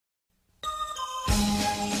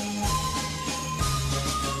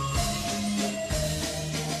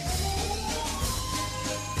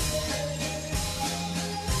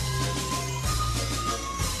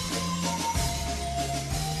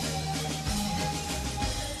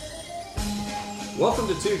Welcome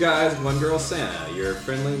to Two Guys, One Girl Santa, your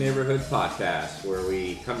friendly neighborhood podcast where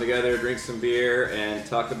we come together, drink some beer, and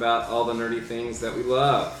talk about all the nerdy things that we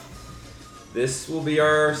love. This will be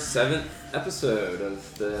our 7th episode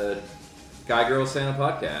of the Guy Girl Santa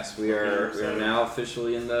podcast. We are now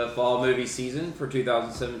officially in the fall movie season for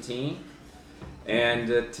 2017. And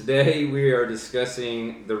today we are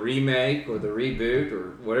discussing the remake or the reboot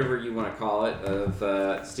or whatever you want to call it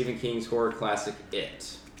of Stephen King's horror classic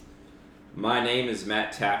It. My name is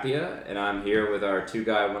Matt Tapia, and I'm here with our Two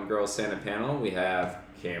Guy, One Girl Santa panel. We have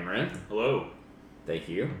Cameron. Hello. Thank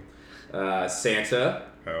you. Santa.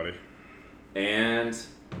 Howdy. And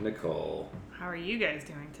Nicole. How are you guys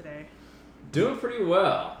doing today? Doing pretty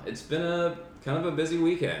well. It's been a kind of a busy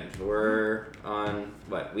weekend. We're on,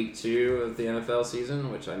 week 2 of the NFL season,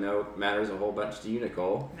 which I know matters a whole bunch to you,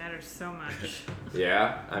 Nicole. Matters so much.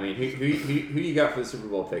 Yeah? I mean, who you got for the Super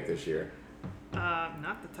Bowl pick this year?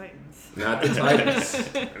 Not the Titans. Not the Titans.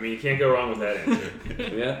 I mean, you can't go wrong with that answer.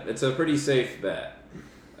 Yeah, it's a pretty safe bet.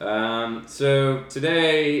 So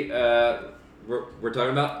today, we're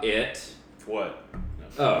talking about It. What?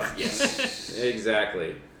 Oh, yes.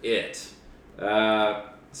 Exactly. It.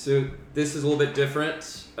 So this is a little bit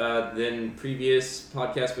different than previous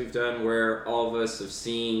podcasts we've done where all of us have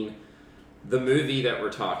seen the movie that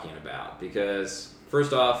we're talking about. Because,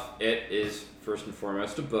 first off, It is first and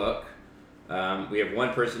foremost a book. We have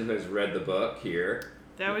one person who has read the book here.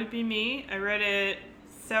 That would be me. I read it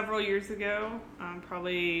several years ago,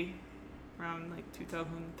 probably around like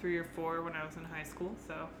 2003 or 4 when I was in high school.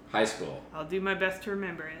 So High school. I'll do my best to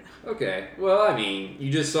remember it. Okay. Well, I mean,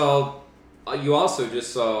 you also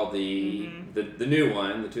just saw the new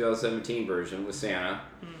one, the 2017 version with Santa.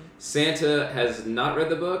 Mm. Santa has not read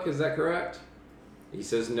the book, is that correct? He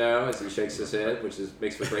says no as he shakes his head, which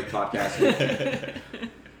makes for great podcasting.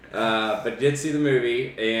 But did see the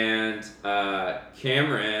movie, and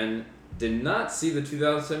Cameron did not see the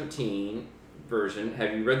 2017 version.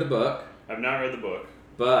 Have you read the book? I've not read the book.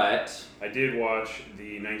 But I did watch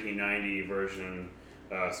the 1990 version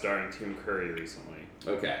starring Tim Curry recently.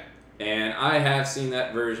 Okay. And I have seen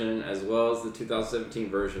that version as well as the 2017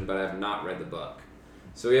 version, but I have not read the book.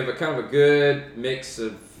 So we have a kind of a good mix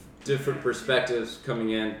of different perspectives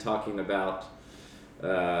coming in talking about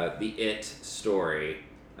the It story.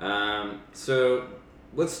 So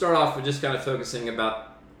let's start off with just kind of focusing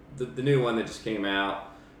about the new one that just came out.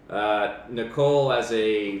 Nicole, as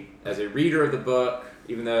a reader of the book,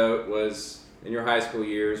 even though it was in your high school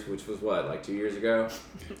years, which was what, like 2 years ago?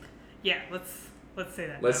 Yeah, let's say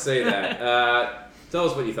that. Let's say that. Tell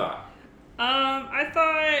us what you thought.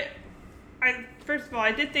 First of all,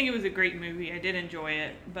 I did think it was a great movie. I did enjoy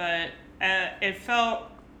it, but it felt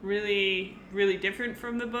really, really different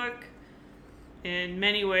from the book in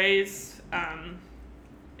many ways.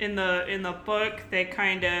 In the book,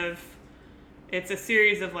 it's a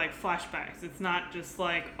series of like flashbacks. It's not just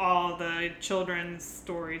like all the children's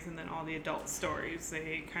stories and then all the adult stories.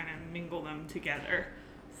 They kind of mingle them together.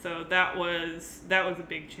 So that was a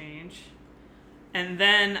big change. And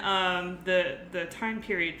then the time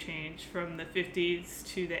period change from the 50s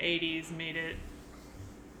to the 80s made it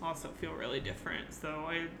also feel really different. So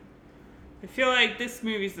I feel like this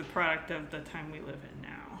movie's the product of the time we live in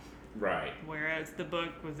now. Right. Whereas the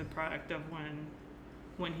book was a product of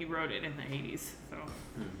when he wrote it in the 80s. So.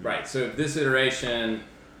 Right. So this iteration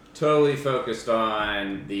totally focused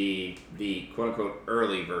on the quote-unquote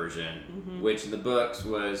early version, which in the books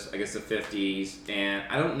was, I guess, the 50s. And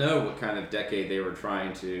I don't know what kind of decade they were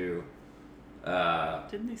trying to...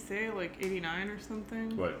 Didn't they say like 89 or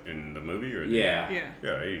something? What, in the movie? Or Yeah.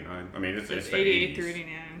 Yeah, 89. I mean, it's the 88 80s. through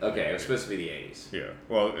 89. Okay, it was supposed to be the 80s. Yeah.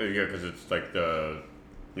 Well, yeah, because it's like the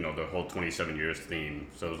whole 27 years theme.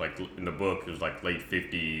 So it was like, in the book, it was like late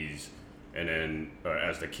 50s, and then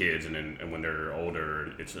as the kids, and when they're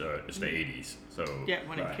older, it's the 80s. So yeah,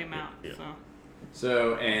 when it came out. Yeah.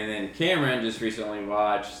 So, and then Cameron just recently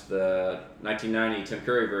watched the 1990 Tim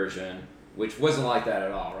Curry version, which wasn't like that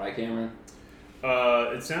at all, right, Cameron?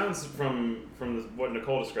 It sounds from what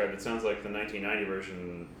Nicole described, it sounds like the 1990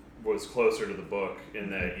 version was closer to the book in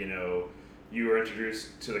that, you were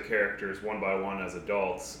introduced to the characters one by one as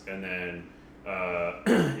adults, and then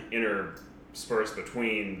interspersed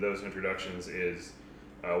between those introductions is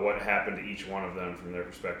what happened to each one of them from their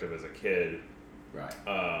perspective as a kid. Right.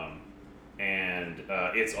 And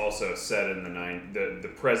it's also set in the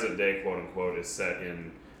present day, quote unquote, is set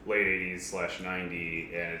in late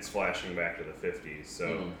 80s/90, and it's flashing back to the 50s.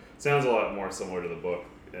 So it sounds a lot more similar to the book,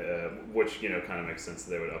 which kind of makes sense that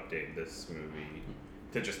they would update this movie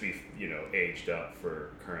to just be aged up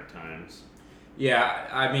for current times. Yeah,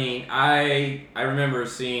 I mean, I remember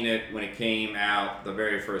seeing it when it came out the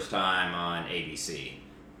very first time on ABC,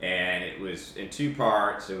 and it was in two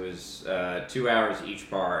parts. It was 2 hours each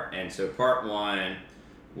part, and so part one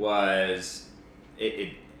was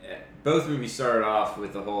it both movies started off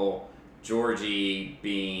with the whole Georgie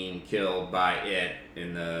being killed by it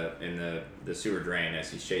in the sewer drain as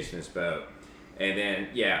he's chasing his boat, and then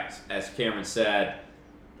yeah, as Cameron said,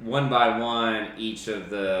 one by one, each of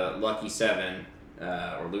the Lucky Seven,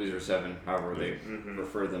 or Loser Seven, however they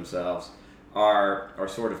refer to themselves, are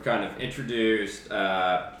sort of kind of introduced.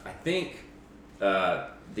 I think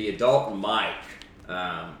the adult Mike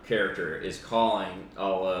character is calling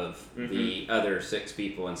all of the other 6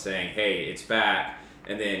 people and saying, "Hey, it's back,"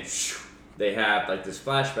 and then they have like this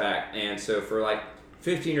flashback, and so for like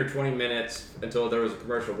 15 or 20 minutes until there was a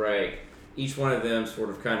commercial break, each one of them sort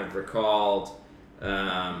of kind of recalled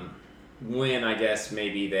when I guess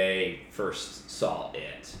maybe they first saw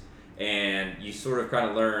it, and you sort of kind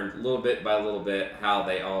of learned little bit by little bit how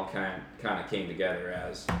they all kind of came together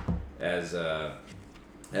as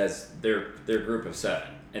their group of 7.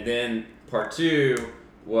 And then part 2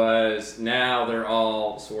 was now they're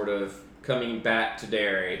all sort of coming back to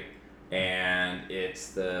Derry, and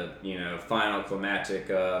it's the final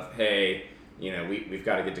climactic of, hey, we've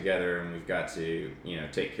got to get together and we've got to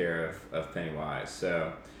take care of Pennywise.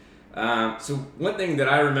 So one thing that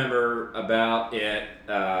I remember about it,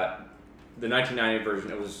 the 1990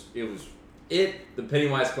 version, the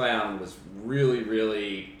Pennywise clown was really,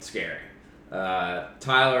 really scary.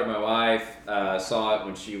 Tyler, my wife, saw it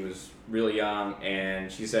when she was really young, and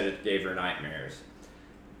she said it gave her nightmares.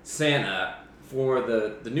 Santa, for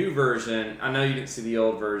the new version, I know you didn't see the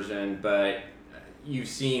old version, but you've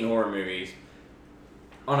seen horror movies.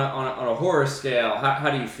 On a horror scale, how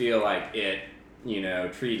do you feel like it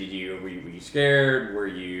treated you? Were you scared?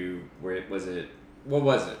 What was it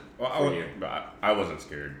Well, for you? I wasn't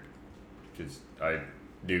scared because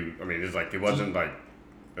it's like it wasn't like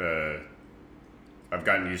I've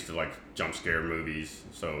gotten used to like jump scare movies,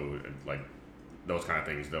 so like those kind of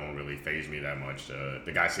things don't really faze me that much.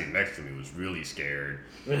 The guy sitting next to me was really scared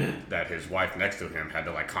that his wife next to him had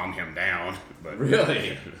to like calm him down. But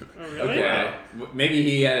Really? Oh, really? Okay. Maybe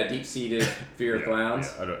he had a deep-seated fear of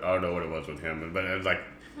clowns. Yeah, I don't know what it was with him, but it was like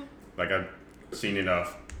I've seen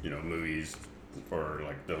enough movies for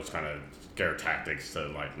like those kind of scare tactics to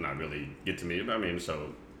like not really get to me. I mean,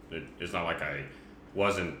 so it's not like I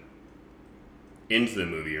wasn't into the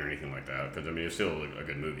movie or anything like that, because I mean it's still a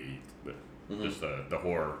good movie, but just the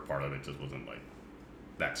horror part of it just wasn't like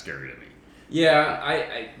that scary to me. Yeah,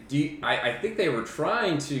 I think they were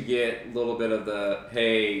trying to get a little bit of the,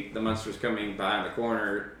 hey, the monster's coming behind the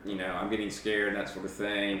corner, I'm getting scared and that sort of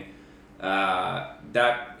thing.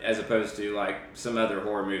 That as opposed to like some other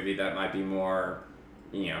horror movie that might be more,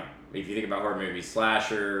 if you think about horror movies,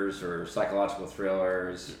 slashers or psychological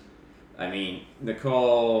thrillers. I mean,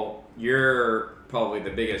 Nicole, you're probably the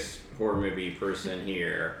biggest horror movie person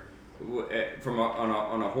here.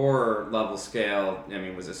 On a horror level scale, I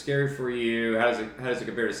mean, was it scary for you? How does it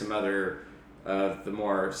compare to some other the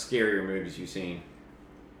more scarier movies you've seen?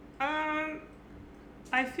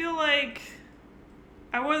 I feel like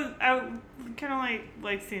I kind of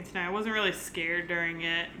like seeing tonight. I wasn't really scared during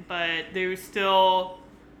it, but there was still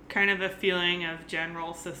kind of a feeling of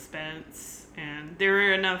general suspense, and there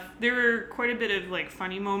were quite a bit of like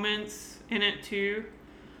funny moments in it too,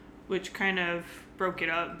 which kind of broke it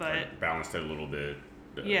up, but Like, balanced it a little bit.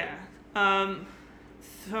 yeah.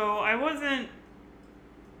 So I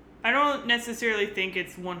don't necessarily think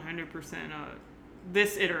it's 100%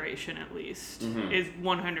 this iteration at least is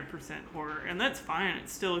 100% horror, and that's fine.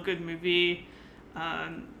 It's still a good movie.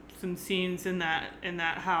 Some scenes in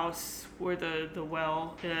that house where the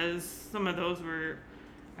well is, some of those were,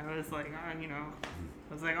 I was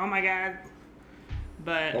like, oh my god.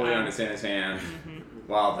 But Holding on to Santa's hand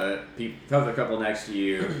while the other couple next to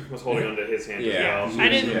you was holding onto his hand Yeah. as well. I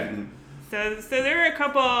didn't. Yeah. So there were a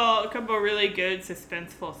couple really good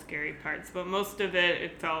suspenseful, scary parts, but most of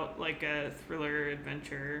it felt like a thriller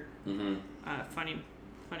adventure, funny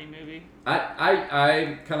movie.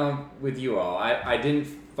 I kind of with you all. I didn't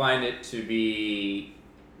find it to be,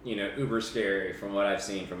 uber scary from what I've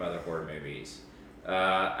seen from other horror movies.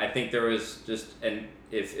 I think there was just, and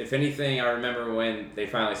if anything, I remember when they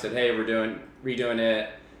finally said, "Hey, we're redoing it,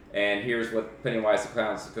 and here's what Pennywise the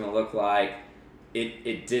Clown is going to look like."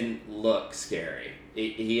 It didn't look scary.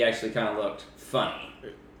 He actually kind of looked funny.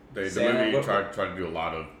 The movie tried to do a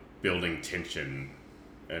lot of building tension,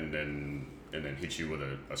 and then hit you with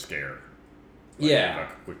a scare. Yeah.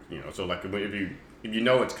 So like if you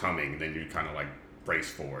know it's coming, then you kind of like brace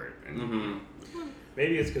for it. And, Mm-hmm.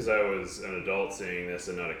 Maybe it's because I was an adult seeing this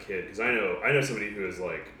and not a kid. Because I know somebody who is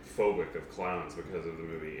like phobic of clowns because of the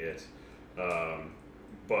movie It.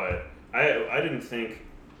 But I didn't think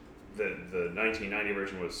that the 1990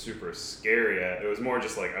 version was super scary. It was more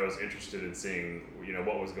just like I was interested in seeing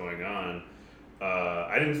what was going on.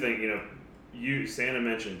 I didn't think Santa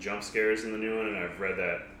mentioned jump scares in the new one, and I've read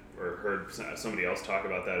that or heard somebody else talk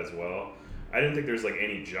about that as well. I didn't think there's like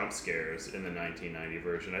any jump scares in the 1990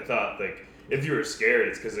 version. I thought like if you were scared,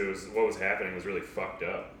 it's because what was happening was really fucked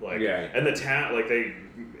up. Like, and the town, like they,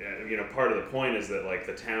 part of the point is that like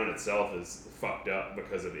the town itself is fucked up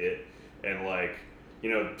because of it, and like,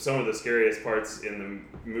 some of the scariest parts in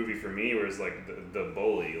the movie for me was like the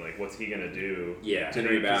bully. Like, what's he gonna do? Yeah, to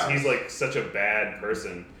me, because he's like such a bad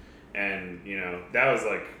person, and that was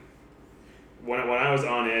like when I was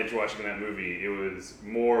on edge watching that movie, it was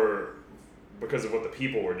more because of what the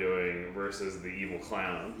people were doing versus the evil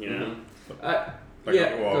clown, Mm-hmm.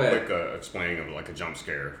 Quick explaining of like a jump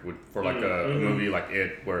scare for like a movie like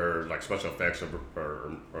It, where like special effects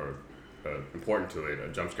are important to it. A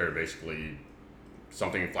jump scare basically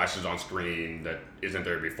something flashes on screen that isn't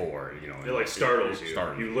there before. It like startles you.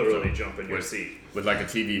 You literally jump in your seat. With like a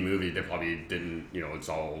TV movie, they probably didn't. It's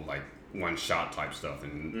all like one shot type stuff,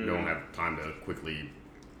 and you don't have time to quickly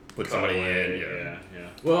put somebody in. Yeah.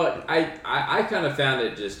 Well, I kind of found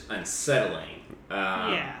it just unsettling.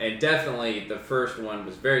 And definitely the first one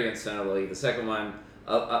was very unsettling. The second one,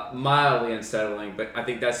 mildly unsettling. But I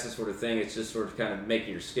think that's the sort of thing. It's just sort of kind of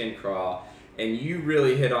making your skin crawl. And you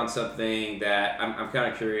really hit on something that I'm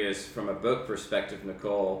kind of curious from a book perspective,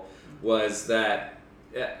 Nicole, was that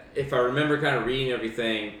if I remember kind of reading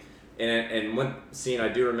everything, and one scene I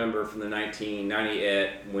do remember from the 1990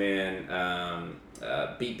 It when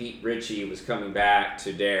Beat Richie was coming back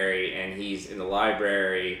to Derry and he's in the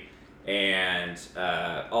library and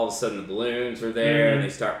all of a sudden the balloons are there and they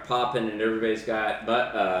start popping and everybody's got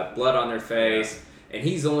blood on their face and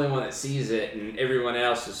he's the only one that sees it and everyone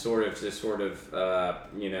else is sort of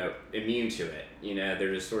immune to it.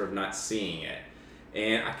 They're just sort of not seeing it.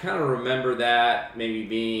 And I kind of remember that maybe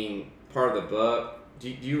being part of the book. Do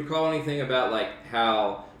you recall anything about like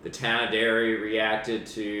how the town of Derry reacted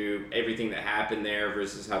to everything that happened there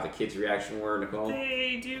versus how the kids' reaction were, Nicole?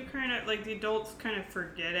 They do kind of, like the adults kind of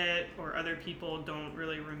forget it or other people don't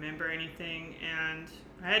really remember anything. And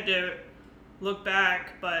I had to look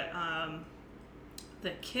back, but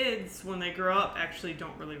the kids, when they grow up, actually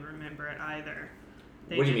don't really remember it either.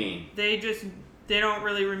 What do you mean? They don't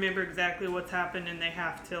really remember exactly what's happened and they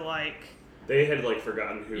have to like... They had like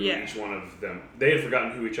forgotten who each one of them. They had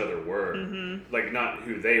forgotten who each other were. Mm-hmm. Like not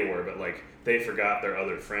who they were, but like they forgot their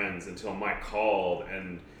other friends until Mike called,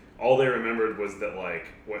 and all they remembered was that like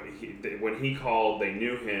when he called, they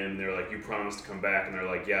knew him. They were like, "You promised to come back," and they're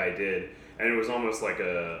like, "Yeah, I did." And it was almost like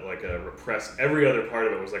a repressed. Every other part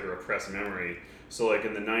of it was like a repressed memory. So like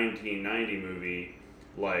in the 1990 movie,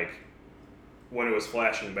 like when it was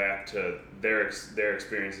flashing back to their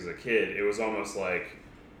experience as a kid, it was almost like.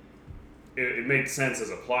 It made sense as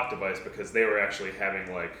a plot device because they were actually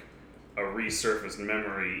having like a resurfaced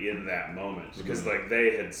memory in that moment because like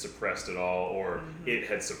they had suppressed it all or it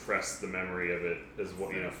had suppressed the memory of it as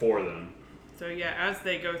well, for them. So yeah, as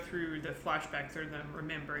they go through the flashbacks, they're them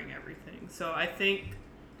remembering everything. So I think,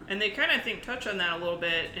 and they kind of touch on that a little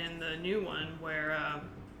bit in the new one where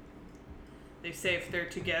they say if they're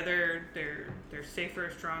together, they're safer,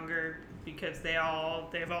 stronger. Because they've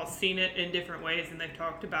all seen it in different ways and they've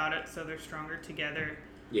talked about it, so they're stronger together.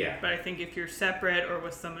 Yeah. But I think if you're separate or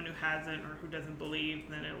with someone who hasn't or who doesn't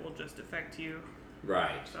believe, then it will just affect you.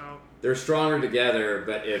 Right. So they're stronger together,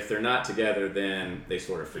 but if they're not together, then they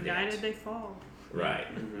sort of forget. United they fall. Right.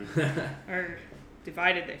 Or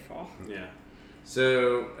divided they fall. Yeah.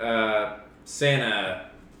 So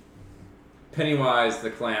Santa, Pennywise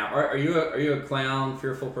the clown. Are you a clown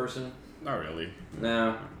fearful person? Not really.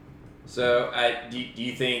 No. So, do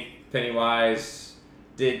you think Pennywise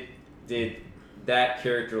did that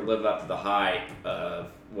character live up to the hype of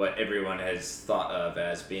what everyone has thought of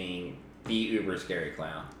as being the uber scary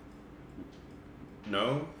clown?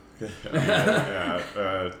 No. I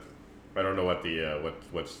don't know what the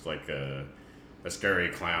what's like a scary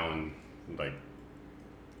clown like.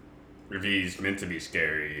 If he's meant to be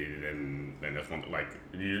scary, then that's one like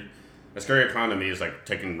a scary clown to me is like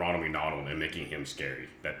taking Ronald McDonald and making him scary.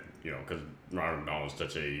 That because Ronald McDonald is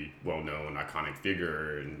such a well-known, iconic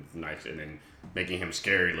figure and nice, and then making him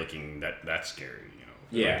scary looking that's scary.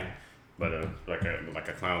 Yeah. But like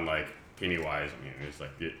a clown like Pennywise, I mean, it's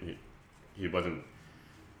like he wasn't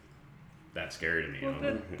that scary to me.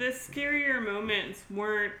 Well, the scarier moments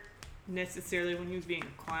weren't necessarily when he was being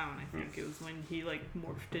a clown. I think it was when he like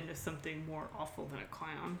morphed into something more awful than a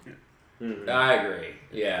clown. Mm-hmm. I agree.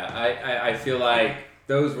 Yeah, I feel like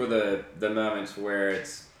those were the moments where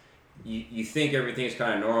it's you think everything's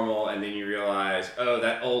kind of normal, and then you realize, oh,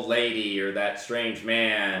 that old lady or that strange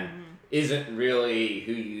man isn't really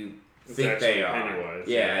who you think they are. Pennywise.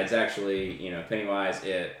 Yeah, it's actually Pennywise,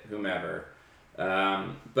 it, whomever.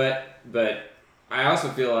 But I also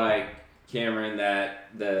feel like, Cameron, that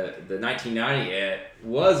the 1990 It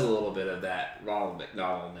was a little bit of that Ronald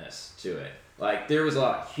McDonald-ness to it. Like, there was a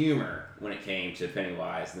lot of humor when it came to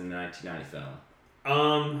Pennywise in the 1990 film.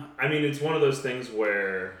 I mean, it's one of those things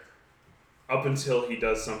where up until he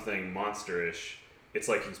does something monsterish, it's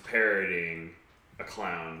like he's parodying a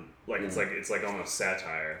clown. Like it's like almost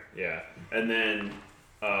satire. Yeah. And then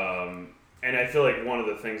and I feel like one of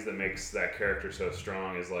the things that makes that character so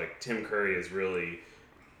strong is like Tim Curry is really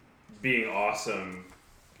being awesome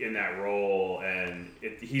in that role, and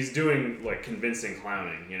he's doing like convincing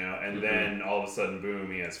clowning, and then all of a sudden,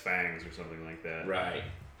 boom, he has fangs or something like that. Right.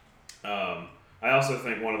 I also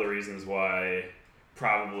think one of the reasons why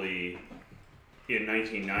probably in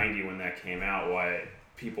 1990 when that came out, why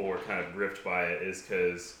people were kind of gripped by it is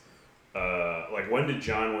because like when did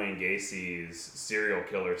John Wayne Gacy's serial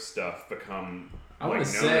killer stuff become I want to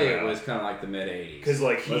say it was kind of like the mid 80s. Because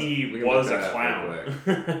like he was a clown.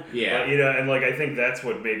 Yeah. But, and like I think that's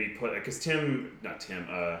what maybe put, because Stephen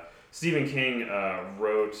King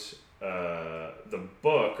wrote the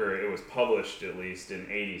book, or it was published at least in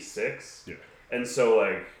 86. Yeah. And so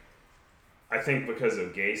like I think because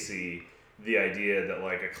of Gacy, the idea that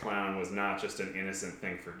like a clown was not just an innocent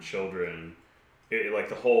thing for children, like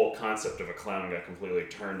the whole concept of a clown got completely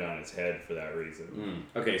turned on its head for that reason.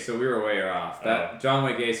 Okay, so we were way off. That John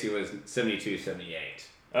Wayne Gacy was 72, 78.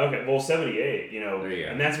 Okay, well 78, There you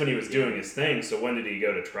go. and that's when he was doing his thing. So when did he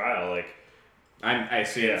go to trial? Like I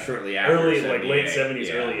assume shortly after. Early, like late 70s,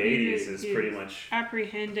 yeah. early 80s is He pretty was much.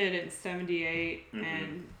 apprehended in 78,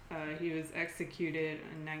 and he was executed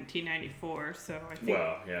in 1994. So I think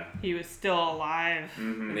he was still alive.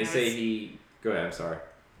 And they say he. Go ahead. I'm sorry.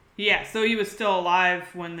 Yeah, so he was still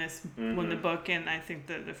alive when when the book and I think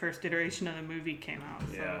the first iteration of the movie came out.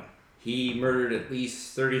 So. Yeah. He murdered at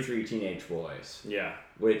least 33 teenage boys. Yeah.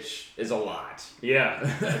 Which is a lot. Yeah.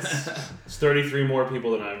 It's 33 more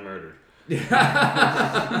people than I've murdered.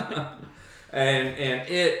 and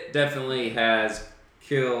it definitely has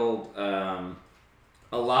killed a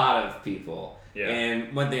lot of people. Yeah.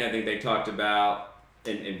 And one thing I think they talked about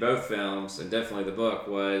in both films, and definitely the book,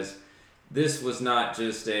 was this was not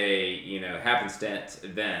just a happenstance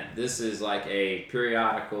event. This is like a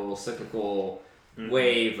periodical, cyclical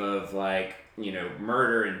wave of like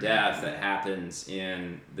murder and death that happens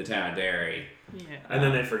in the town of Derry. Yeah. And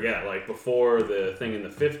then they forget, like before the thing in the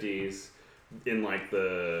 50s, in like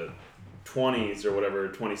the 20s or whatever,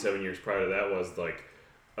 27 years prior to that was like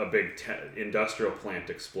a big industrial plant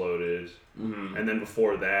exploded. And then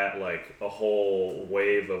before that, like a whole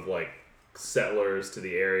wave of like settlers to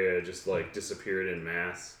the area just like disappeared in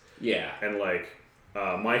mass. Yeah. And like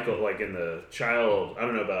Michael, like in the child, I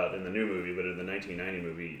don't know about in the new movie, but in the 1990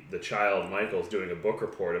 movie, the child Michael's doing a book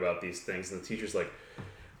report about these things, and the teacher's like,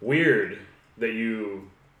 weird that you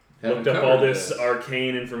looked up all this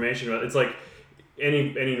arcane information about. It's like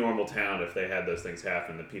any normal town, if they had those things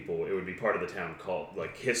happen, the people, it would be part of the town called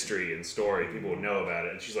like history and story. People would know about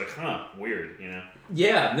it. And she's like, weird,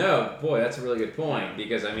 Yeah, no, boy, that's a really good point,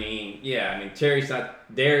 because Derry's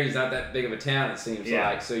not that big of a town, it seems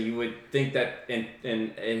like. So you would think that, and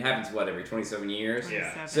it happens every 27 years.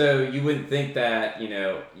 Yeah. So you wouldn't think that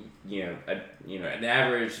an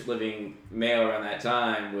average living male around that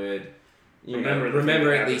time would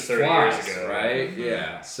remember at least 30 twice, years ago, right?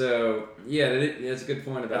 Yeah. So that's a good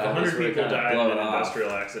point about if 100 people died in an off. industrial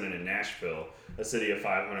accident in Nashville, a city of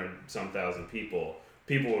 500-some thousand people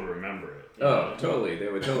would remember it. Oh, totally. They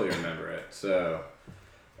would totally remember it. So,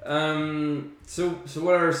 so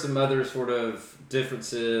what are some other sort of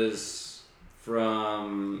differences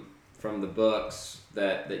from the books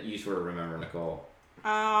that you sort of remember, Nicole?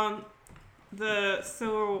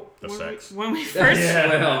 When we first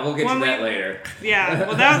well, we'll get to that later. Yeah,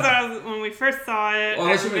 well, that was when we first saw it. Well,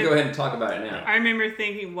 unless you want to go ahead and talk about it now. I remember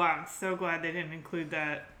thinking, wow, I'm so glad they didn't include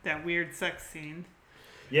that weird sex scene.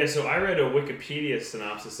 Yeah, so I read a Wikipedia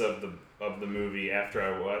synopsis of the movie of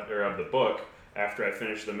the book after I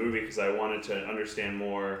finished the movie, because I wanted to understand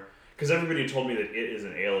more. Because everybody told me that it is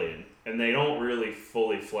an alien, and they don't really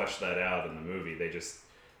fully flesh that out in the movie. They just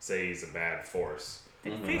say he's a bad force.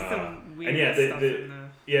 They say some weird and stuff in the...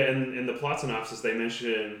 Yeah, in the plot synopsis, they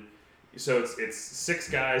mention so it's 6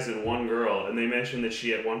 guys and 1 girl, and they mention that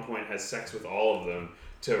she at one point has sex with all of them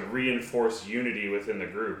to reinforce unity within the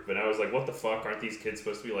group. And I was like, what the fuck? Aren't these kids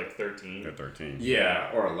supposed to be like 13? They're 13.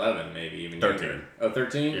 Yeah, or 11 maybe even. 13. Younger. Oh,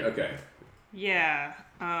 13? Yeah. Okay. Yeah.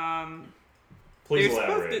 Please they're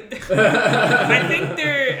elaborate.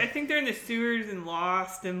 I think they're in the sewers and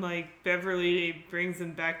lost, and like Beverly brings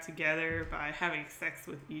them back together by having sex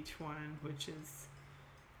with each one, which is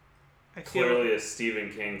Clearly a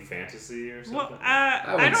Stephen King fantasy or something. Well,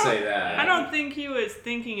 I wouldn't say that. I don't think he was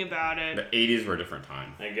thinking about it. The 80s were a different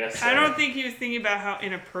time. I guess so. I don't think he was thinking about how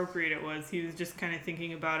inappropriate it was. He was just kind of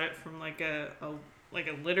thinking about it from like a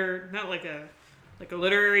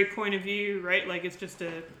literary point of view, right? Like it's just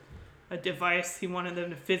a device. He wanted them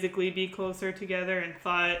to physically be closer together, and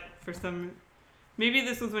thought maybe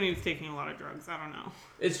this was when he was taking a lot of drugs. I don't know.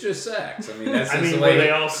 It's just sex. I mean, that's I just mean, the were way they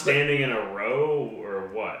all standing in a row or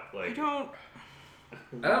what? I Like, don't.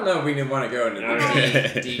 I don't know if we want to go into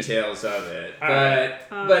Okay. the details of it, All but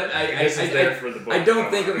right. but I This is there for the book. I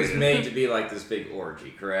don't think it was made to be like this big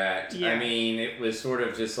orgy, correct? Yeah. I mean, it was sort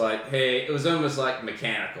of just like, hey, it was almost like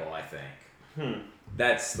mechanical, I think.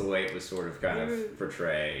 That's the way it was sort of kind of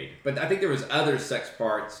portrayed. But I think there was other sex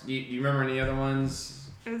parts. Do you remember any other ones,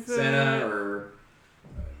 Senna, or...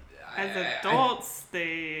 As adults,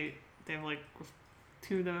 they like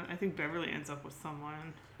two of them. I think Beverly ends up with someone.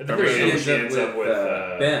 I think Beverly there's she ends up with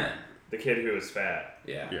Ben. the kid who was fat.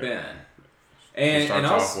 Yeah, Yeah. Ben. It And starts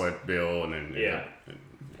also, off with Bill, and then Yeah.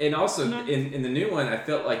 and also No. in the new one, I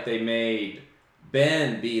felt like they made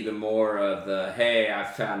Ben be the more of the, hey, I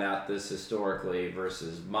found out this historically,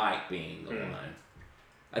 versus Mike being the one.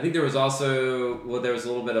 I think there was also, there was a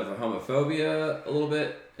little bit of a homophobia, a little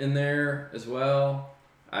bit in there as well.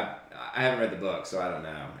 I haven't read the book, so I don't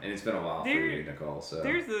know, and it's been a while for you, Nicole. So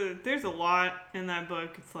There's a lot in that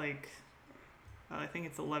book. It's like I think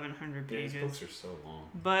it's 1,100 Yeah, these pages. books are so long.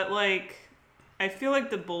 But like, I feel like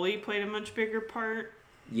the bully played a much bigger part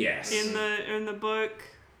yes, in the book.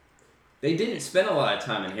 they didn't spend a lot of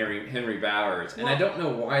time in Henry Bowers, and I don't know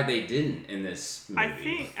why they didn't in this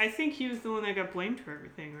movie. I think he was the one that got blamed for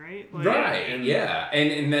everything, right? Like, Right, and- yeah,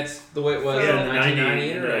 and that's the way it was Yeah, in the 1990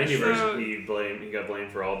 iteration. version, he got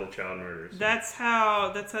blamed for all the child murders. That's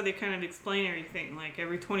how they kind of explain everything. Like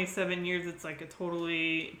every 27 years, it's like a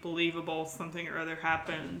totally believable something or other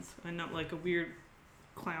happens, and not like a weird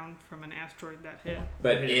clown from an asteroid that hit.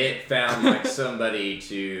 But it found like somebody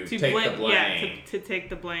to take the blame. Yeah, to take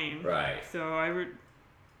the blame. Right. So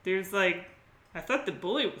there's like, I thought the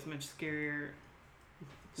bully was much scarier.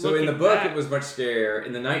 So in the Looking book, back. it was much scarier.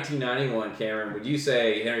 In the 1991, Cameron, would you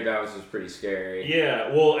say Henry Bowers was pretty scary? Yeah,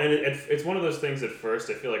 well, and it's one of those things at first,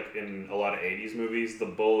 I feel like in a lot of 80s movies, the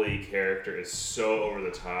bully character is so over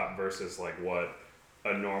the top versus like what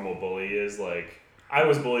a normal bully is. Like, I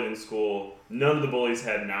was bullied in school. None of the bullies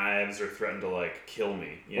had knives or threatened to like kill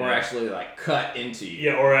me. You Or know? actually like cut into you.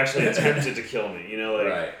 Yeah, or actually attempted to kill me. You know, like.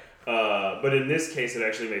 Right. But in this case, it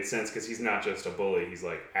actually made sense because he's not just a bully. He's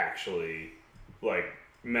like actually like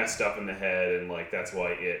messed up in the head, and like that's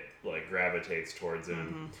why it like gravitates towards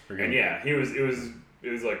him. Mm-hmm. And yeah, it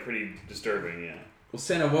was like pretty disturbing. Yeah. Well,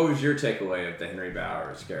 Santa, what was your takeaway of the Henry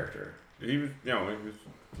Bowers character? He was, he was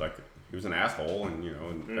like, he was an asshole, and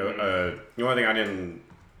Mm-hmm. the only thing I didn't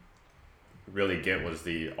really get was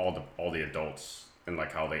all the adults and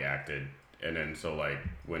like how they acted, and then so like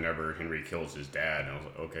whenever Henry kills his dad, I was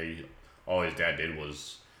like, okay, all his dad did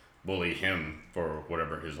was bully him for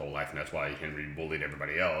whatever his whole life, and that's why Henry bullied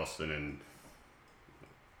everybody else, and then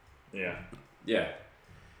Yeah. Yeah.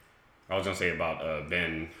 I was gonna say about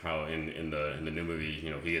Ben, how in the new movie,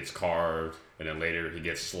 he gets carved, and then later he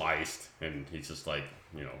gets sliced, and he's just like,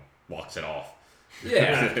 walks it off.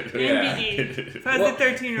 Yeah. yeah. NBD. If I was a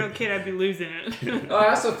 13-year-old kid, I'd be losing it. I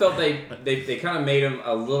also felt they kind of made him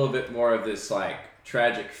a little bit more of this like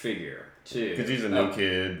tragic figure too. Because he's a new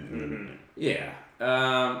kid. Mm-hmm. Yeah.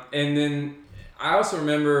 And then I also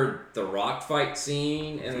remember the rock fight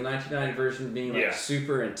scene in the 1990 version being like Yeah.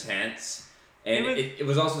 super intense. And It it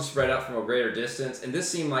was also spread out from a greater distance. And this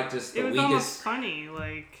seemed like just the It was almost weakest. funny,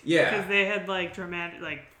 like, Yeah. because they had like dramatic,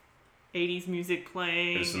 like 80s music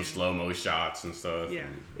playing. There's some and- slow-mo shots and stuff. Yeah.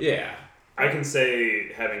 and- Yeah. I can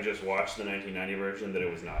say, having just watched the 1990 version, that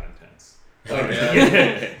it was not intense. Like,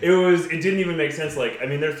 It didn't even make sense. Like, I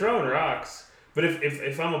mean, they're throwing rocks, but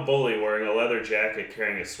if I'm a bully wearing a leather jacket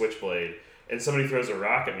carrying a switchblade and somebody throws a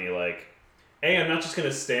rock at me, like, A, I'm not just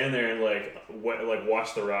gonna stand there and like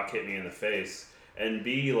watch the rock hit me in the face, and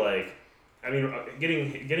B, like, I mean,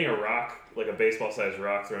 getting a rock, like a baseball-sized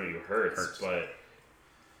rock thrown at you hurts, but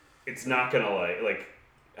it's not gonna like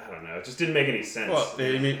I don't know, it just didn't make any sense. Well,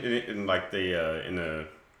 I mean, in like in the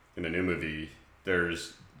in the new movie,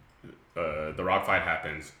 there's the rock fight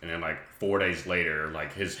happens, and then like 4 days later,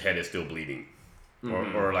 like his head is still bleeding,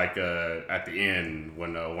 or like at the end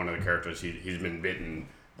when one of the characters he's been bitten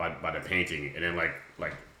by the painting, and then like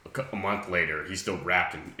a month later he's still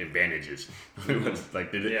wrapped in bandages.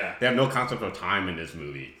 Like they have no concept of time in this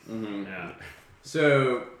movie. Yeah.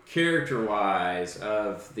 So character-wise,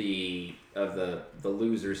 of the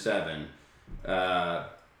loser 7,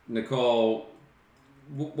 Nicole,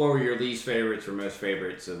 what were your least favorites or most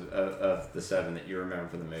favorites of the 7 that you remember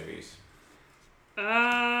from the movies?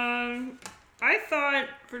 I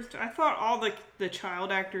thought all the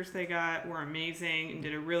child actors they got were amazing and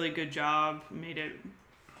did a really good job.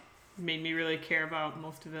 Made me really care about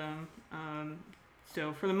most of them.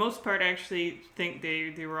 So for the most part, I actually think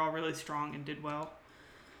they were all really strong and did well.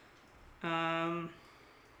 I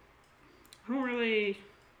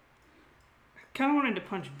kind of wanted to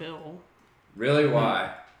punch Bill. Really?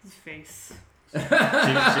 Why? His face. She didn't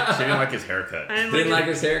like his haircut. I didn't Didn't like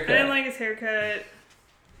his haircut. I didn't like his haircut.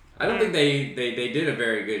 I don't think they did a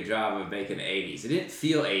very good job of making 80s. It didn't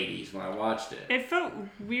feel 80s when I watched it. It felt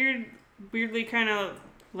weirdly kind of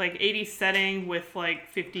like 80s setting with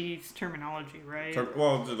like 50s terminology, right?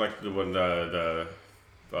 Well, like when the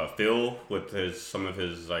Phil with some of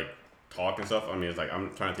his like talk and stuff. I mean, it's like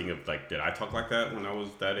I'm trying to think of like, did I talk like that when I was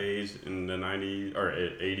that age in the 90s or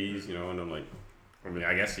 80s? You know, and I'm like, I mean,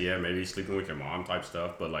 I guess maybe sleeping with your mom type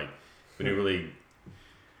stuff, but like we didn't really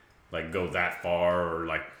like go that far or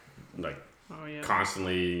like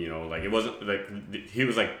constantly, you know, like it wasn't like he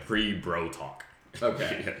was like pre-bro talk.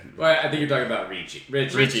 Okay. Yeah. Well, I think you're talking about Richie.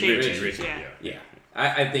 Richie. Yeah.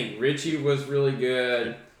 I think Richie was really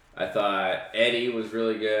good. I thought Eddie was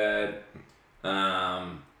really good.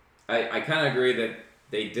 I kind of agree that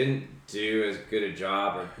they didn't do as good a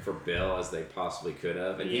job for Bill as they possibly could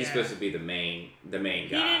have, and he's supposed to be the main guy. He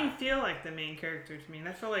didn't feel like the main character to me.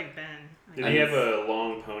 That felt like Ben. Did he have a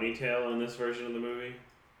long ponytail in this version of the movie?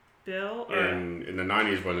 Bill? In the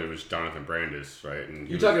 90s when it was Jonathan Brandis, right? And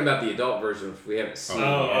You're talking about the adult version, which we haven't seen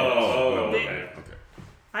yet.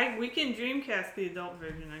 Okay. We can Dreamcast the adult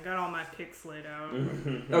version. I got all my picks laid out.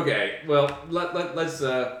 Okay, well let's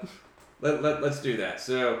do that.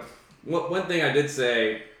 So one thing I did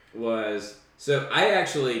say was, so I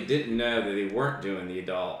actually didn't know that they weren't doing the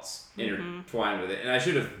adults intertwined with it, and I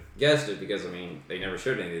should have guessed it because I mean they never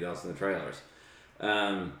showed any of the adults in the trailers.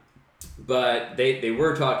 But they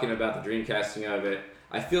were talking about the Dreamcasting of it.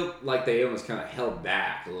 I feel like they almost kind of held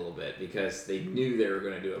back a little bit because they knew they were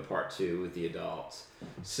going to do a part 2 with the adults.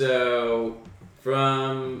 So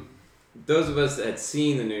from those of us that had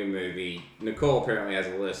seen the new movie, Nicole apparently has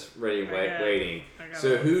a list ready and waiting.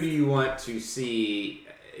 So who do you want to see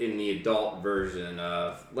in the adult version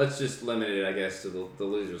of, let's just limit it, I guess, to the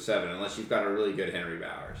Loser 7, unless you've got a really good Henry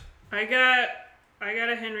Bowers. I got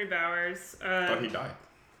a Henry Bowers. I thought he died.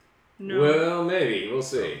 No. Well, maybe. We'll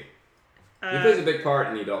see. He plays a big part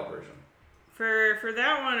in the adult version. For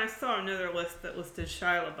that one, I saw another list that listed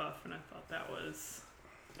Shia LaBeouf, and I thought that was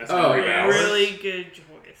a really good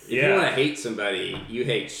choice. If you want to hate somebody, you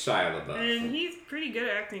hate Shia LaBeouf. And he's pretty good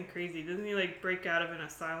at acting crazy. Doesn't he, like, break out of an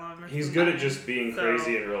asylum or something? He's good at just being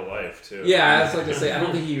crazy in real life, too. Yeah, I was like to say, I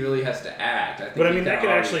don't think he really has to act. But I mean, that could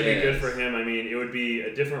actually be good for him. I mean, it would be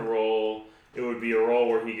a different role. It would be a role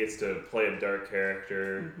where he gets to play a dark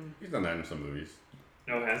character. He's done that in some movies.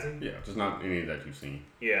 Oh, has he? Yeah, just not any that you've seen.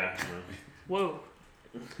 Yeah. Whoa.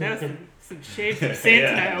 That was some shade from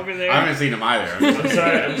Santa over there. I haven't seen him either.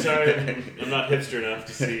 I'm sorry. I'm not hipster enough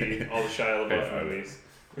to see all the Shia LaBeouf movies.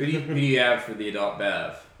 Who do you have for the adult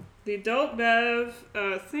Bev? The adult Bev,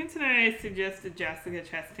 Santa and I suggested Jessica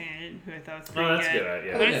Chastain, who I thought was pretty good. Oh, that's good.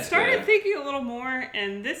 Yeah. But I started thinking a little more,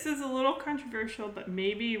 and this is a little controversial, but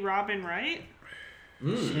maybe Robin Wright?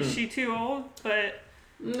 Is she too old? But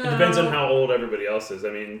no. It depends on how old everybody else is. I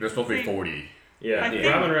mean, They're supposed to be 40. Yeah, think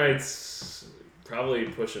Robin Wright's probably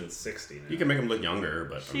pushing 60 now. You can make them look younger,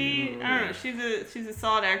 but I don't know. She's a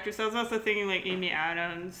solid actress. I was also thinking like Amy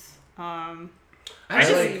Adams. I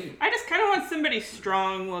just kind of want somebody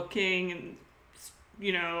strong looking and,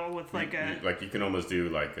 you know, with like a... Like you can almost do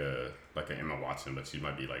like an Emma Watson, but she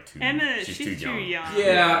might be like she's too young.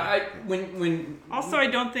 Yeah, when Also, I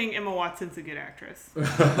don't think Emma Watson's a good actress.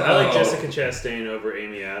 I like Jessica Chastain over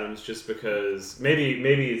Amy Adams just because...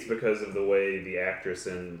 Maybe it's because of the way the actress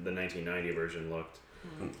in the 1990 version looked.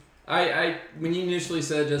 I when you initially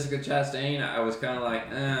said Jessica Chastain, I was kind of like,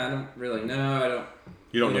 I don't really know.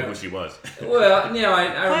 You don't know who she was. Well, I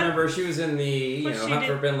remember she was in the Hunt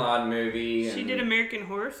for Bin Laden movie. She did American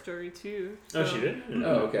Horror Story too. So. Oh, she did?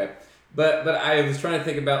 Oh, okay. But I was trying to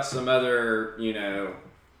think about some other,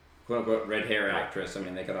 quote unquote red hair actress. I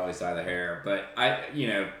mean, they could always dye the hair, but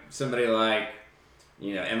somebody like,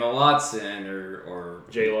 Emma Watson or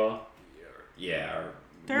J-Law. Yeah, or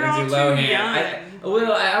They're all Lindsay too Lohan.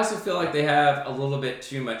 young. I also feel like they have a little bit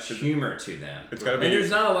too much humor to them. It's gotta be. And there's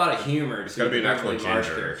not a lot of humor to gotta be the an actual Beverly Marsh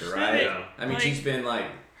ginger. character, right? Yeah. I mean, Like, she's been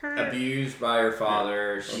Her, abused by her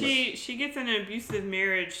father. she gets in an abusive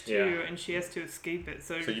marriage too, Yeah. and she has to escape it.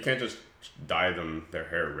 So So you can't just dye their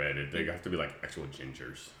hair red. They have to be like actual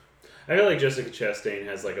gingers. I feel like Jessica Chastain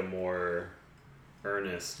has like a more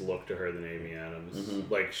earnest look to her than Amy Adams.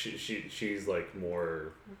 Mhm. Like she's like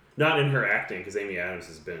more, not in her acting, because Amy Adams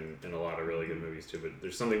has been in a lot of really good movies too, but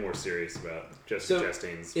there's something more serious about Jessica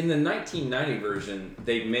Chastain's. In the 1990 version,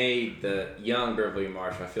 they made the young Beverly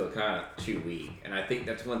Marsh, I feel, kind of too weak. And I think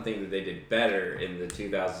that's one thing that they did better in the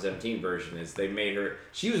 2017 version is they made her,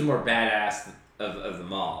 she was more badass of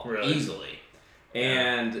them all, Really? easily.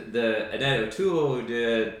 And the Annette O'Toole, who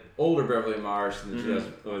did older Beverly Marsh in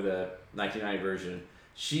the 1990 version,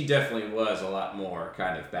 she definitely was a lot more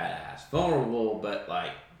kind of badass. Vulnerable, but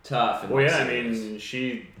like tough and Well, yeah, I serious. mean,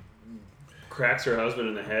 she cracks her husband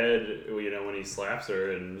in the head, when he slaps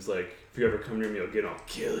her, and is like, "If you ever come near me again, I'll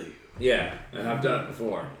kill you." Yeah, and I've done it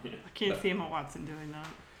before. I can't see Emma Watson doing that.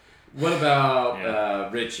 What about Yeah.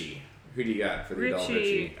 Richie? Who do you got for the adult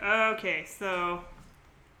Richie? Okay, so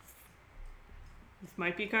this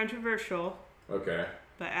might be controversial, Okay.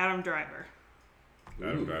 but Adam Driver.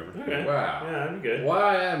 Adam Driver. Okay. Wow. Yeah, that'd be good.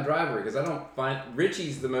 Why Adam Driver? Because I don't find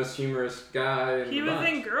Richie's the most humorous guy in He the was bunch.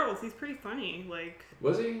 in Girls. He's pretty funny. Like,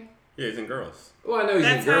 Was he? Yeah, he's in Girls. Well, I know he's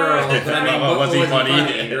That's in how- Girls, that's but I how- mean, Oh, what was he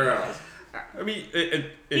funny? in Girls? I mean,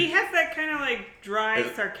 he has that kind of like dry,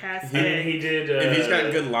 It- sarcastic. And he did. if he's got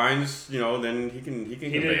good lines, then he can He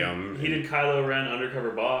convey did. them. He did Kylo Ren,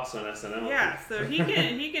 undercover boss on SNL. Yeah, so he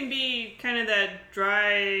can be kind of that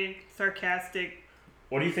dry, sarcastic.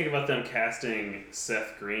 What do you think about them casting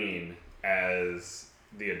Seth Green as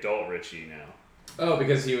the adult Richie now? Oh,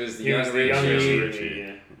 because he was the He young was the Richie. young Richie.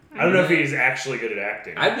 Yeah. I don't know if he's actually good at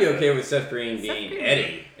acting. I'd be okay with Seth Green Seth being Green.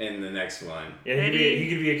 Eddie in the next one. Yeah, Eddie. he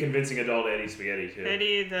could be a convincing adult Eddie Spaghetti too.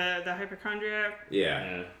 Eddie, the hypochondriac.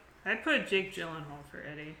 Yeah. Yeah. I'd put Jake Gyllenhaal for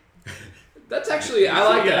Eddie. That's actually, I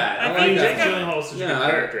like that. I I think like Jake that. Gyllenhaal's such a Yeah,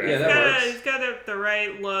 good character. yeah, that works. He's got the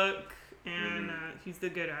right look, and he's the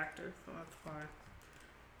good actor, so that's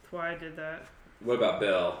why I did that. What about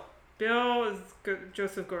Bill? Bill is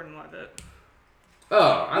Joseph Gordon-Levitt.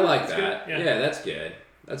 Oh, I like That's that. good, yeah. Yeah, that's good.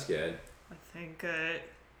 That's good.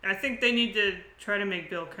 I think they need to try to make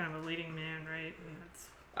Bill kind of a leading man, right? And that's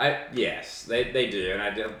Yes, they do, and I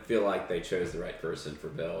don't feel like they chose the right person for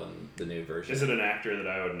Bill in the new version. Is it an actor that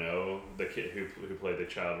I would know? The kid who played the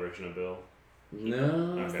child version of Bill?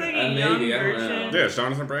 No. It's Okay. like a young Maybe, I don't know. version. Yeah, it's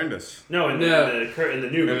Jonathan Brandis. No, in the new And the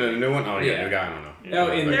movie. new one? Oh, yeah, Yeah. new guy, I don't know.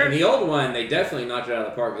 No, in They're- the old one, they definitely knocked it out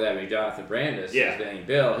of the park with having Jonathan Brandis Yeah. as being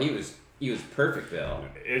Bill. He was perfect Bill.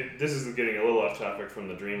 This is getting a little off topic from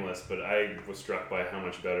the Dream List, but I was struck by how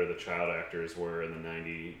much better the child actors were in the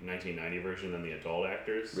 1990 version than the adult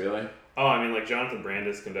actors. Really? Oh, I mean, like Jonathan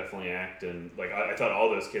Brandis can definitely act, and like I thought all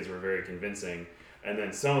those kids were very convincing, and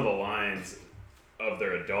then some of the lines of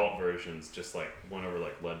their adult versions just like went over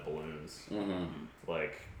like lead balloons. Mm-hmm.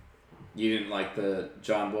 Like You didn't like the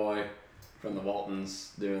John Boy from the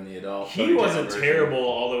Waltons doing the adult? he Tony wasn't Todd version? terrible,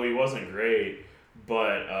 although he wasn't great.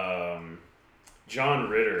 But John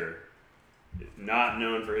Ritter, not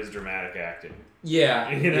known for his dramatic acting. Yeah.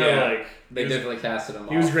 You know, yeah. like They he was, definitely casted him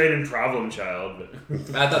he was off. great in Problem Child,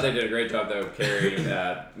 but I thought they did a great job, though,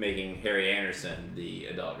 of making Harry Anderson the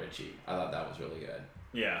adult Richie. I thought that was really good.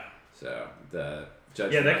 yeah, So, the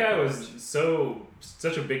Judge yeah, that Night guy Court. was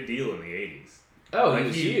such a big deal in the '80s. Oh, like he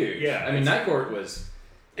was he- huge. yeah, I mean, it's- Night Court was.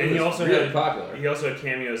 And he was also really had popular. He also had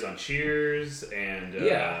cameos on Cheers and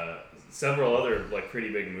Yeah. several other like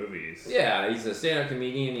pretty big movies. Yeah, he's a stand-up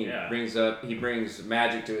comedian. He Yeah. brings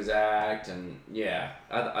magic to his act, and yeah,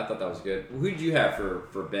 I thought that was good. Who did you have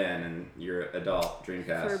for Ben and your adult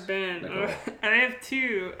Dreamcast? for Ben. Nicole? I have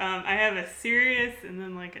two. I have a serious and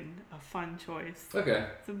then like a fun choice. Okay.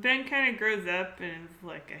 So Ben kind of grows up and is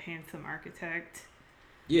like a handsome architect.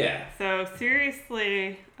 Yeah. So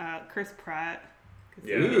seriously, Chris Pratt. 'Cause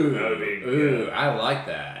Yeah, Ooh, that would be ooh, yeah. I like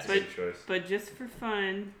that. That's a good choice. But just for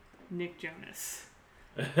fun, Nick Jonas.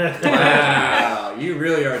 Wow, you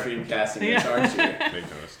really are Dreamcasting this, Yeah. aren't you? Nick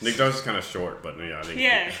Jonas. Nick Jonas is kind of short, but yeah, I think.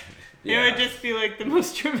 Yeah. Yeah. It would just be like the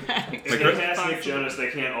most dramatic. If thing they cast Nick possible. Jonas, they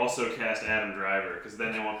can't also cast Adam Driver because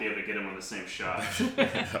then they won't be able to get him on the same shot.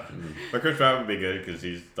 But Chris Pratt would be good because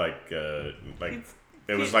he's like It's-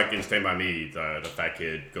 it was like in Stand By Me, the fat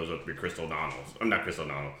kid goes up to Crystal O'Donnell. I'm not Crystal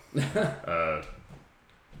O'Donnell.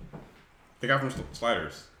 The guy from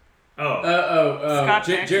Sliders. Oh. Scott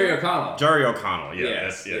Jerry Bakula? O'Connell. Jerry O'Connell. Yeah,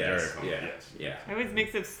 Yes, Jerry yes, O'Connell. yeah. Yes. Yeah. I always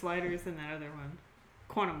mix up Sliders and that other one.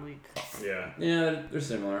 Quantum Leap. Yeah. Yeah, they're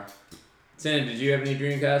similar. Santa, did you have any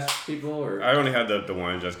Dreamcast people? Or I only had the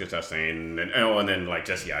one Jessica Chastain, and then like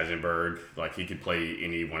Jesse Eisenberg, like he could play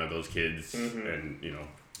any one of those kids, and you know,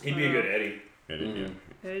 He'd be a good Eddie. and,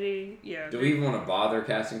 Eddie, yeah. do we even want to bother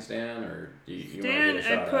casting Stan, or do you want to Dan, get a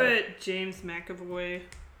shot I'd at put it? James McAvoy.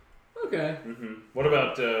 Okay. What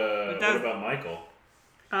about that's- Michael?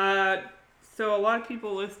 So a lot of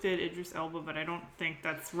people listed Idris Elba, but I don't think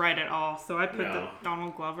that's right at all. So I put No.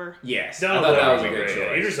 Donald Glover. Yes. Donald I thought that Glover was a would be good great.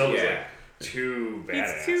 choice. Idris Elba's yeah. like too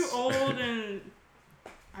badass. He's too old and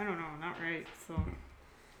I don't know, not right. So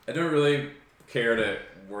I don't really care to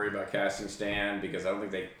worry about casting Stan because I don't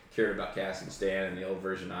think they cared about casting Stan in the old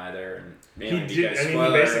version either. And He mainly did. because I mean, he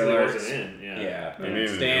spoiler basically alerts, wasn't in. Yeah. Yeah, And and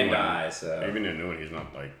even Stan the new one- dies. So even in the new one, he's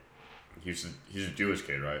not like he's a Jewish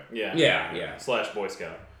kid, right? Yeah. yeah. Slash Boy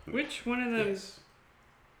Scout. which one of them? Yes.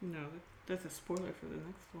 No, that's a spoiler for the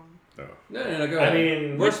next one. So No, go ahead. I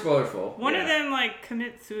mean, we're spoilerful. One Yeah. of them like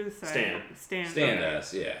commits suicide. Stan. Stan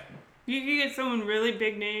does, yeah. You get someone really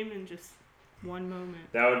big name in just one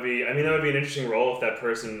moment. that would be. I mean, that would be an interesting role if that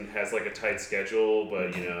person has like a tight schedule,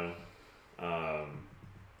 but you know.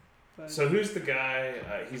 But So who's the guy?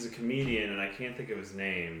 He's a comedian, and I can't think of his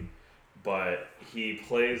name, but he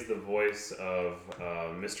plays the voice of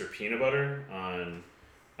Mr. Peanut Butter on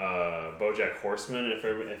BoJack Horseman.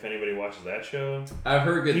 If anybody watches that show, I've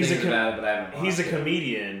heard good He's things a com- about it, but I haven't watched he's a it.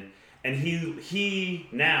 comedian, and he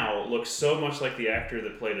now looks so much like the actor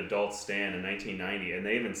that played Adult Stan in 1990, and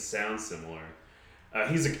they even sound similar.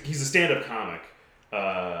 He's a stand-up comic.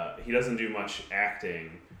 He doesn't do much acting,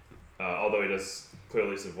 although he does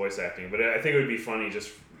clearly some voice acting. But I think it would be funny.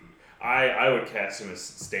 Just I would cast him as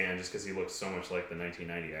Stan just because he looks so much like the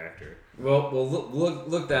 1990 actor. Well,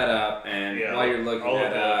 look that up, and Yeah, while you're looking I'll look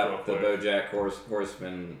that that up up, the real quick. BoJack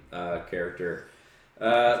Horseman character.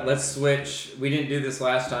 Let's switch. We didn't do this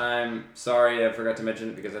last time. Sorry, I forgot to mention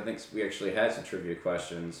it because I think we actually had some trivia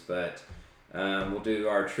questions, but we'll do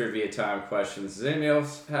our trivia time questions. Does anybody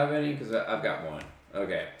else have any? Because I've got one.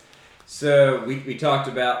 Okay. So we talked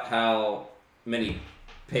about how many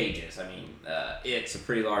pages. I mean, it's a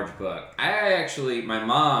pretty large book. My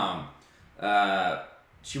mom,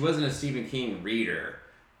 she wasn't a Stephen King reader,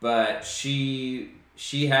 but she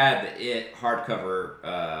had the It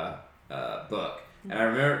hardcover book, and I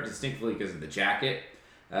remember it distinctly because of the jacket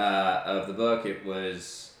of the book. It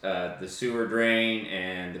was the sewer drain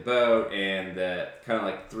and the boat and the kind of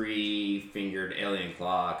like 3-fingered alien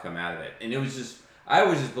claw come out of it, and it was just. I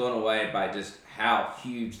was just blown away by just how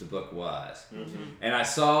huge the book was. Mm-hmm. And I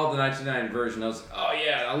saw the 1999 version. I was like, oh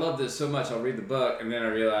yeah, I love this so much. I'll read the book. And then I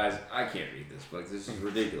realized I can't read this book. This is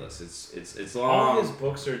ridiculous. It's long. All his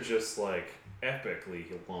books are just like epically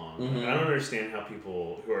long. Mhm. I don't understand how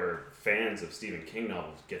people who are fans of Stephen King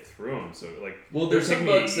novels get through them. So like, Well, it there's would some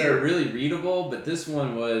take me a books that year. are really readable, but this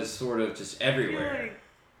one was sort of just everywhere.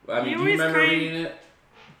 I mean, You do you always remember kind- reading it?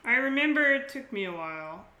 I remember it took me a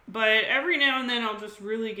while, but every now and then I'll just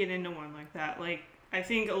really get into one like that. Like I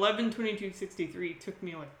think 11/22/63 took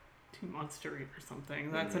me like 2 months to read or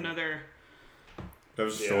something. That's another. that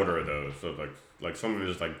was Yeah. shorter of those. So like some of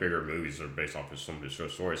his like bigger movies are based off of some of his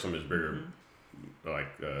short stories. Some of his bigger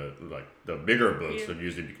like the bigger books Yeah. would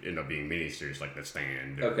usually end up being miniseries like The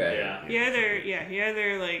Stand. Okay. Yeah. He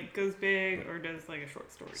either like goes big or does like a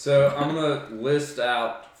short story. So I'm gonna list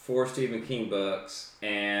out 4 Stephen King books,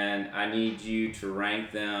 and I need you to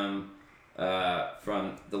rank them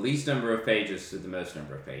from the least number of pages to the most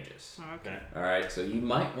number of pages. Oh, okay, All right, so you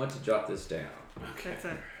might want to jot this down. that's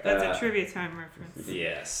a trivia time reference.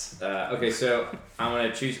 Yes. Okay, so I'm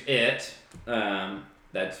gonna choose It.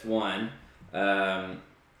 That's one.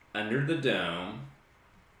 Under the Dome,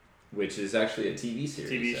 which is actually a TV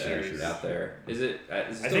series. TV series. actually out there. Is it? Is it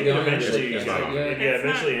I still think it going? eventually, It's not on. yeah, It's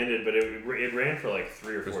eventually ended, but it ran for like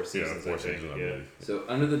 3 or 4 Yeah, seasons. 4 I think. seasons, I Yeah. believe. So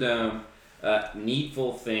Under the Dome,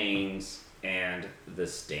 Needful Things, and The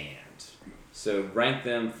Stand. So rank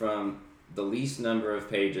them from the least number of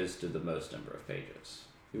pages to the most number of pages.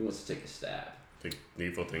 Who wants to take a stab? I think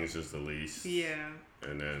Needful Things is the least. Yeah.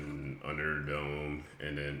 And then Underdome,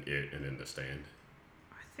 and then It, and then The Stand.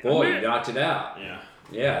 Boy, I'm you gonna- knocked it out. Yeah.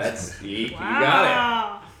 Yeah, that's you got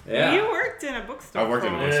Wow. it. Yeah. You worked in a bookstore. I worked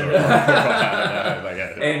in a for bookstore.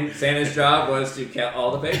 Yeah. And Santa's job was to count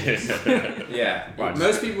all the pages. Yeah. Well,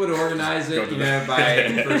 Most people would organize go it, to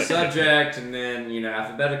by for subject and then,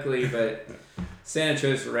 alphabetically, but Santa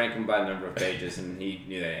chose to rank them by the number of pages, and he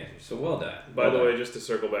knew that answer. So well done. By Well the done. way, just to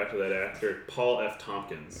circle back to that actor, Paul F.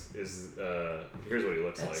 Tompkins is. Here's what he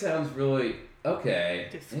looks That like. sounds really okay.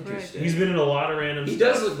 Describe. Interesting. He's been in a lot of random He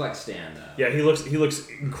stuff. does look like Stan though. Yeah, he looks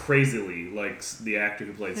crazily like the actor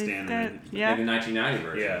who played Stan. in In Yeah. the 1990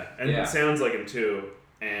 version. Yeah, and it sounds like him too.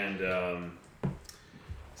 And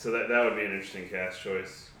so that would be an interesting cast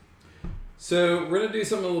choice. So we're gonna do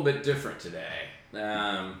something a little bit different today.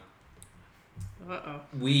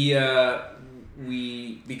 We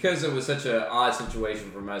because it was such an odd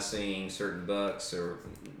situation from us seeing certain books or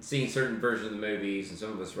seeing certain versions of the movies, and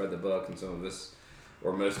some of us read the book, and some of us,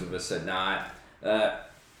 or most of us, had not.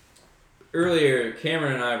 Earlier,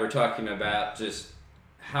 Cameron and I were talking about just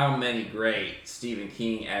how many great Stephen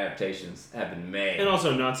King adaptations have been made, And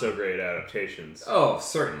also not so great adaptations. oh,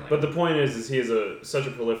 certainly. But the point is he is such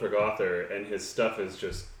a prolific author, and his stuff is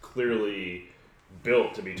just clearly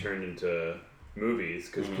built to be turned into movies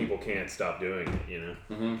because people can't stop doing it, you know?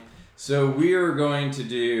 Mm-hmm. So we are going to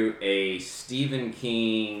do a Stephen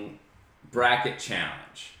King bracket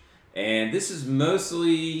challenge, and this is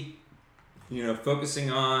mostly, focusing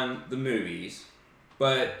on the movies.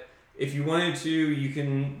 But if you wanted to, you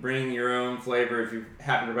can bring your own flavor if you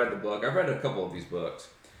happen to read the book. I've read a couple of these books,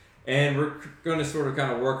 and we're going to sort of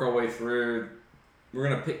kind of work our way through. We're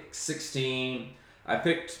going to pick 16. I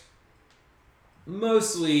picked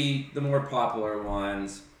mostly the more popular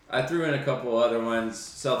ones. I threw in a couple other ones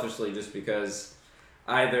selfishly just because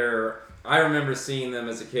either I remember seeing them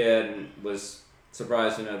as a kid and was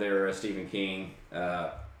surprised to know they were a Stephen King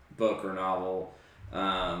book or novel,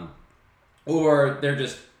 or they're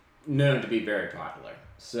just known to be very popular.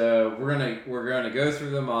 So we're gonna go through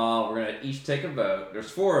them all. We're gonna each take a vote.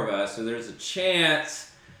 There's 4 of us, so there's a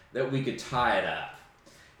chance that we could tie it up.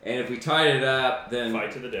 And if we tied it up, then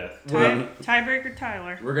Fight to the death. Tiebreaker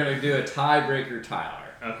Tyler. we're going to do a tiebreaker Tyler.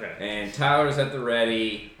 Okay. And Tyler's at the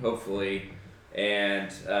ready, hopefully,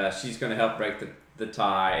 and she's going to help break the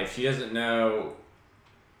tie. If she doesn't know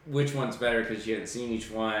which one's better because she hasn't seen each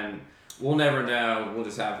one, we'll never know. We'll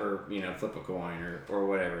just have her, flip a coin or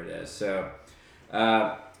whatever it is. So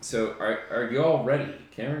are you all ready?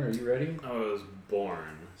 Cameron, are you ready? I was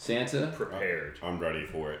born Santa? prepared. I'm ready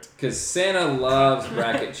for it. Because Santa loves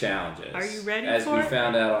bracket challenges. Are you ready as for we it?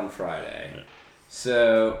 found out on Friday. Yeah.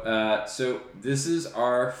 So this is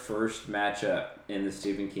our first matchup in the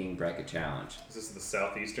Stephen King bracket challenge. Is this the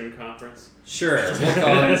Southeastern Conference? Sure, we'll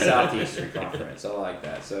call it the Southeastern Conference. I like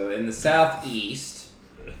that. So in the Southeast,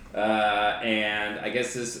 and I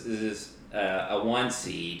guess this is a 1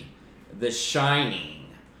 seed, The Shining.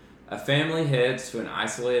 A family heads to an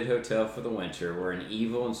isolated hotel for the winter where an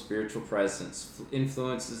evil and spiritual presence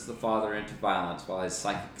influences the father into violence while his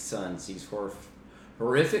psychic son sees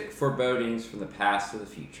horrific forebodings from the past to the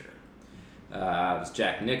future. It was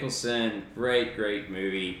Jack Nicholson. Great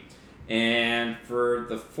movie. And for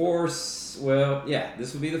the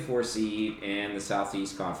this would be the 4 seed in the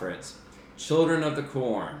Southeast Conference. Children of the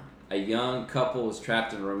Corn. A young couple is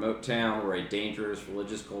trapped in a remote town where a dangerous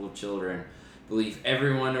religious cult of children believe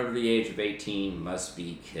everyone over the age of 18 must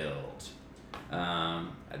be killed.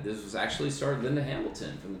 This was actually starred Linda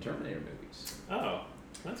Hamilton from the Terminator movies. Oh,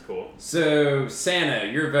 that's cool. So, Santa,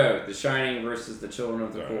 your vote. The Shining versus the Children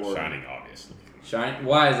of the Corn. Shining, obviously.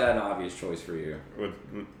 Why is that an obvious choice for you?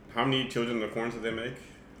 How many Children of the Corns did they make?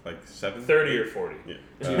 Like 7? 30 or 40. Yeah.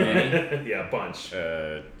 Too many? Yeah, a bunch.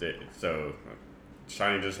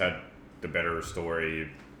 Shining just had the better story,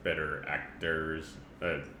 better actors.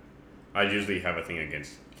 I usually have a thing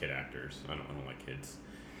against kid actors. I don't like kids,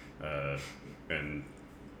 and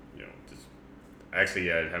just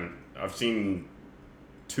actually I've seen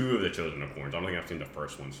 2 of the Children of Corns. I don't think I've seen the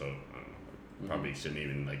first one, so I don't know. Probably shouldn't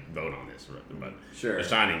even vote on this, but Sure. The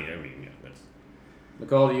Shining. I mean, that's.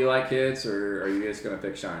 Nicole, do you like kids, or are you just going to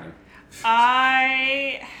pick Shining?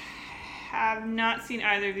 I have not seen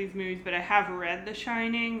either of these movies, but I have read The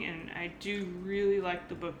Shining, and I do really like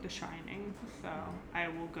the book The Shining, so I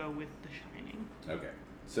will go with The Shining. Okay.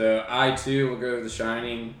 So I too will go with The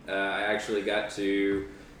Shining. I actually got to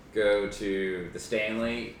go to the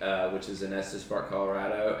Stanley, which is in Estes Park,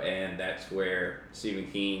 Colorado, and that's where Stephen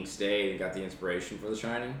King stayed and got the inspiration for The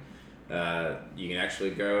Shining. You can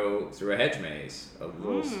actually go through a hedge maze, a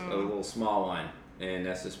little small one in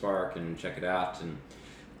Estes Park, and check it out. And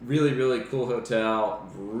really cool hotel,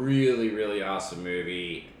 really awesome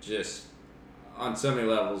movie. Just on so many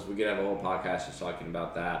levels, we could have a whole podcast just talking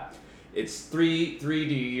about that. It's 3 to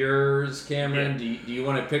yours, Cameron. Yeah. Do you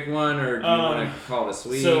want to pick one, or do you want to call it a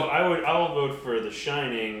sweep? So I'll vote for The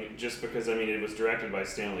Shining just because it was directed by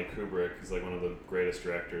Stanley Kubrick. He's like one of the greatest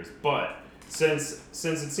directors. But since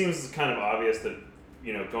it seems kind of obvious that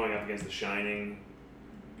going up against The Shining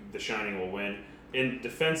will win. In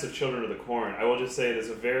defense of Children of the Corn, I will just say it is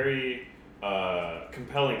a very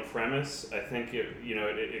compelling premise. I think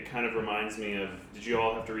it kind of reminds me of. Did you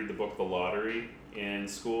all have to read the book The Lottery in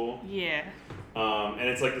school? Yeah. And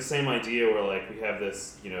it's like the same idea where like we have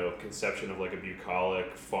this conception of like a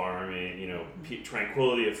bucolic farming,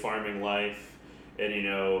 tranquility of farming life,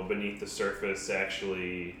 and beneath the surface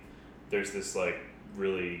actually there's this like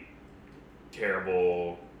really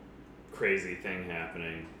terrible, crazy thing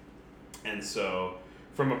happening. And so,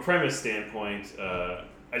 from a premise standpoint,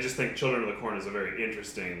 I just think Children of the Corn is a very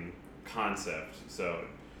interesting concept. So,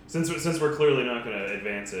 since we're clearly not going to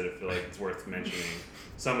advance it, I feel like it's worth mentioning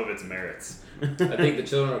some of its merits. I think the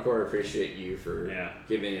Children of the Corn appreciate you for Yeah.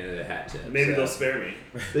 giving it a hat tip. Maybe so. they'll spare me.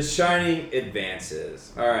 The Shining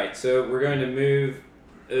advances. All right, so we're going to move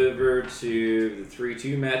over to the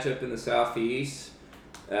 3-2 matchup in the Southeast.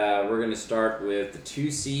 We're going to start with the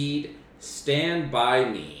 2 seed. Stand By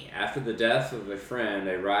Me. After the death of a friend,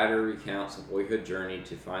 a writer recounts a boyhood journey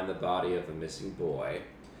to find the body of a missing boy.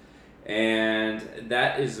 And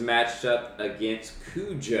that is matched up against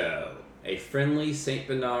Cujo. A friendly St.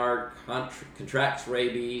 Bernard contracts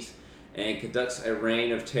rabies and conducts a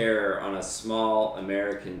reign of terror on a small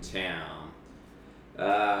American town.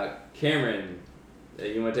 Cameron,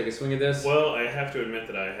 you want to take a swing at this? Well, I have to admit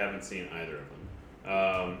that I haven't seen either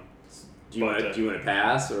of them. Do you want to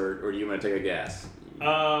pass, or do you want to take a guess?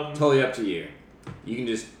 Totally up to you. You can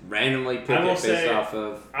just randomly pick I will it based say, off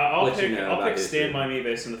of I'll what pick, you know I'll about pick history. Stand By Me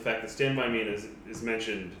based on the fact that Stand By Me is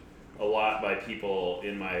mentioned a lot by people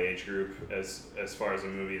in my age group as far as a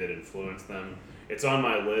movie that influenced them. It's on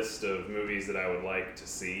my list of movies that I would like to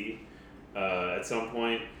see at some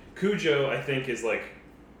point. Cujo, I think, is like...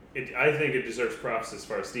 I think it deserves props as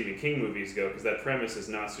far as Stephen King movies go, because that premise is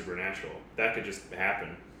not supernatural. That could just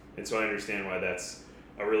happen. And so I understand why that's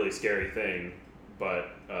a really scary thing. But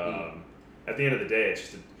at the end of the day, it's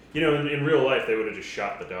just... in real life, they would have just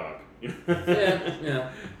shot the dog. yeah.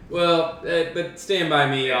 Well, but Stand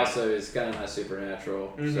By Me also is kind of not supernatural.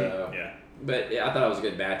 Mm-hmm. So, yeah. But yeah, I thought it was a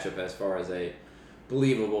good matchup as far as a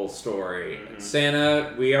believable story. Mm-hmm.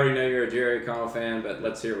 Santa, we already know you're a Jerry O'Connell fan, but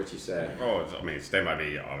let's hear what you say. Oh, Stand By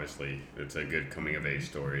Me, obviously. It's a good coming of age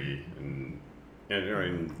story. And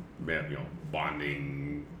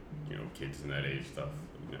bonding, kids in that age stuff.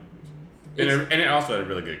 And it also had a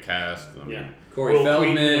really good cast. Corey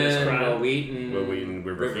Feldman, Will Will Wheaton,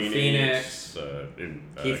 River Phoenix,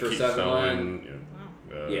 Kiefer Sutherland.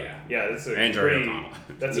 Yeah, that's a and Jerry O'Connell.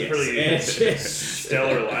 That's a pretty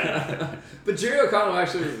stellar lineup. But Jerry O'Connell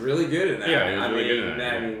actually was really good in that. Yeah, he was really good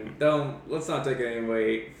in that. Let's not take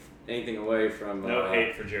anything away from. No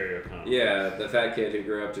hate for Jerry O'Connell. Yeah, the fat kid who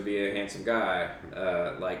grew up to be a handsome guy,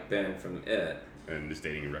 like Ben from It. And is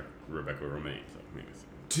dating Rebecca Romijn. So,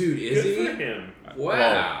 Dude, is Good he? for him. Wow.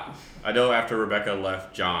 Well, I know after Rebecca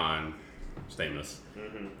left John Stamos,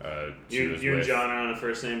 Mm-hmm. you and John are on a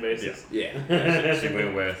first name basis. Yeah. she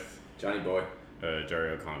went with Johnny Boy.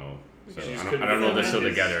 Jerry O'Connell. So She just I couldn't don't know if they're find still his-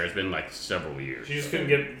 together. It's been like several years. She just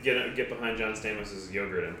couldn't get behind John Stamos'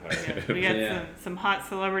 yogurt empire. We got Yeah. some hot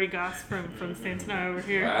celebrity gossip from Santana over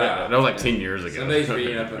here. Wow. That was like 10 years ago. Somebody's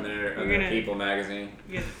reading up on their We're gonna- People magazine.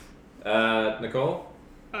 Yeah. Nicole?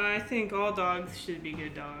 I think all dogs should be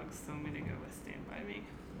good dogs, so I'm gonna go with Stand By Me.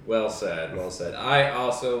 Well said, well said. I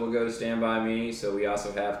also will go to Stand By Me, so we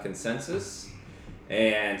also have consensus.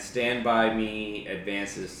 And Stand By Me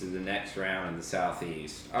advances to the next round in the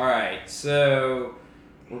Southeast. All right, so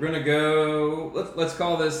we're going to go, let's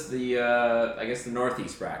call this the, the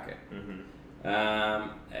Northeast bracket. Mm-hmm.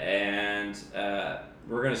 And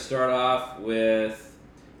we're going to start off with,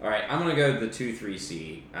 all right, I'm going to go to the 2-3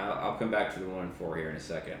 seed. I'll come back to the 1-4 here in a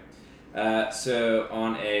second. So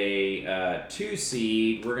on a 2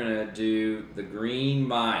 seed, we're going to do the Green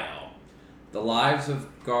Mile. The lives of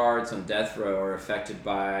guards on death row are affected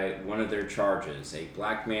by one of their charges, a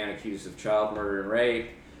black man accused of child murder and rape,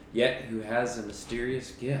 yet who has a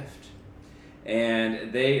mysterious gift.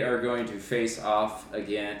 And they are going to face off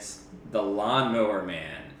against the Lawnmower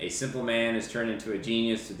Man. A simple man is turned into a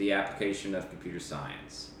genius through the application of computer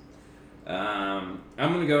science. I'm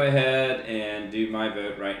going to go ahead and do my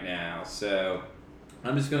vote right now. So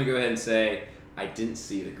I'm just going to go ahead and say I didn't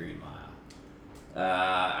see The Green Mile.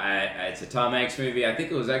 It's a Tom Hanks movie. I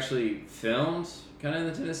think it was actually filmed kind of in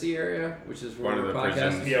the Tennessee area, which is where One of the the podcast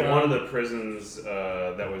prisons. is Yeah, from. one of the prisons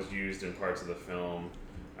that was used in parts of the film.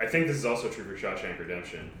 I think this is also true for Shawshank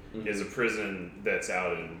Redemption. Mhm. Is a prison that's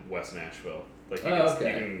out in West Nashville. Like you Oh,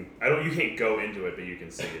 can, okay. you can't go into it, but you can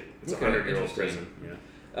see it. It's Okay, a 100-year-old interesting. prison.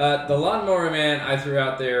 Yeah. The Lawnmower Man I threw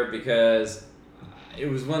out there because it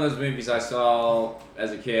was one of those movies I saw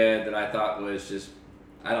as a kid that I thought was just,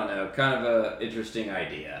 I don't know, kind of a interesting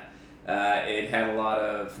idea. It had a lot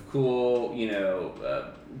of cool,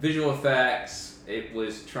 visual effects. It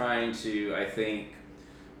was trying to, I think,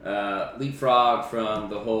 leapfrog from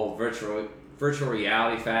the whole virtual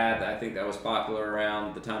reality fad. I think that was popular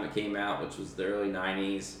around the time it came out, which was the early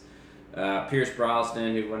 90s. Pierce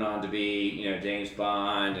Brosnan, who went on to be, James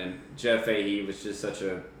Bond, and Jeff Fahey was just such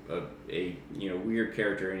a weird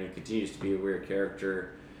character, and he continues to be a weird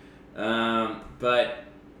character. But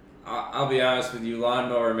I'll be honest with you,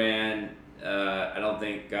 Lawnmower Man, I don't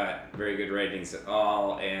think got very good ratings at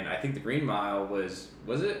all, and I think The Green Mile was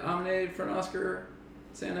it nominated for an Oscar,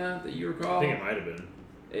 Santa, that you recall? I think it might have been.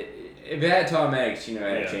 If it had Tom Hanks, it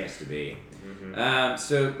had a chance to be. Mm-hmm.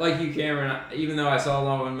 So, like you, Cameron, even though I saw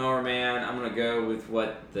Lawnmower Man, I'm gonna go with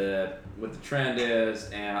what the trend is,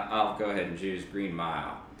 and I'll go ahead and choose Green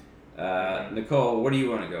Mile. Nicole, what do you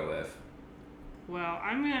want to go with? Well,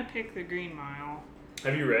 I'm gonna pick The Green Mile.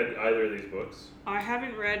 Have you read either of these books? I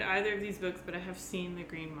haven't read either of these books, but I have seen The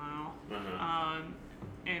Green Mile. Uh-huh.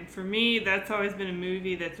 And for me, that's always been a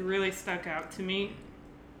movie that's really stuck out to me.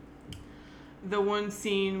 The one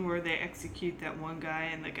scene where they execute that one guy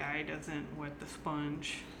and the guy doesn't wet the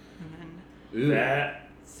sponge. And then that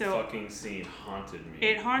fucking scene haunted me.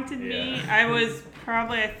 It haunted me. I was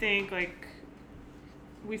probably, I think,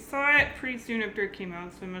 we saw it pretty soon after it came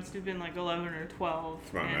out, so it must have been 11 or 12.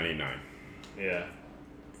 It's about 99. Yeah.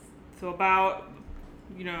 So about,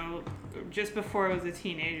 just before I was a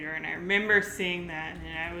teenager, and I remember seeing that,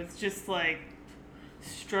 and I was just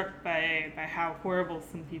struck by how horrible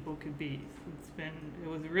some people could be. It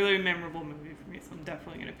was a really memorable movie for me, so I'm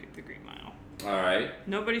definitely gonna pick The Green Mile. All right.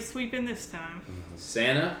 Nobody's sweeping this time.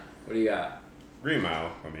 Santa, what do you got? Green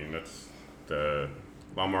Mile. I mean, that's the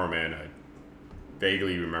Lawnmower Man. I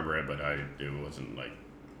vaguely remember it, but it wasn't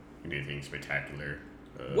anything spectacular.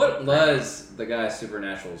 What was the guy's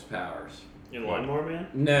supernatural's powers? In Lawnmower Man?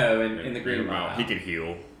 No, in The Green Mile. He could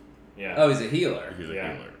heal. Yeah. Oh, he's a healer. He's a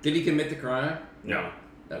healer. Did he commit the crime? No.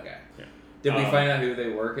 Okay. Yeah. Did we find out who they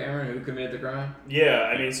were, Cameron? Who committed the crime?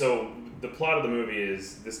 Yeah, I mean, so the plot of the movie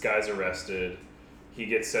is this guy's arrested. He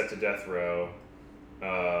gets set to death row.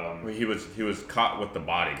 He was caught with the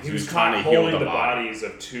body. He was trying to heal the bodies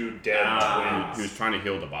of two dead twins. He was trying to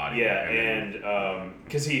heal the body. Yeah, and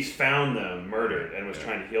because he found them murdered and was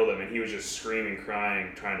trying to heal them, and he was just screaming,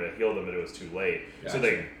 crying, trying to heal them, but it was too late. Gotcha. So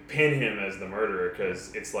they pin him as the murderer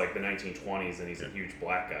because it's the 1920s and he's a huge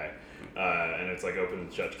black guy, and it's open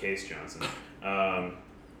and shut case Johnson.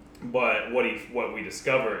 But what we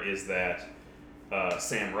discover is that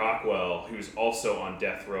Sam Rockwell, who's also on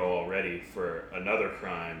death row already for another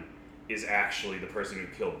crime, is actually the person who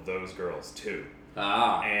killed those girls too.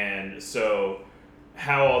 And so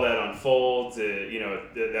how all that unfolds,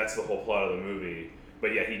 that's the whole plot of the movie.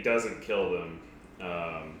 But yeah, he doesn't kill them.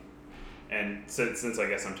 And since I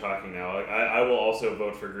guess I'm talking now, I will also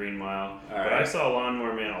vote for Green Mile. But I saw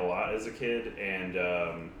Lawnmower Man a lot as a kid, and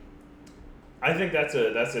I think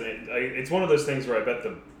it's one of those things where I bet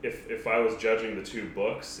if I was judging the two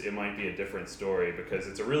books, it might be a different story because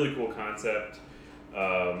it's a really cool concept.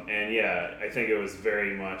 And yeah, I think it was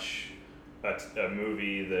very much a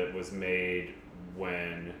movie that was made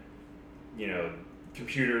when,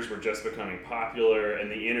 computers were just becoming popular and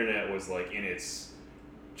the internet was in its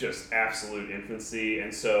just absolute infancy.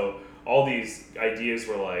 And so all these ideas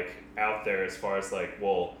were out there as far as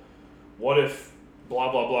well, what if blah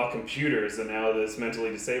blah blah computers and now this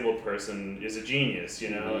mentally disabled person is a genius,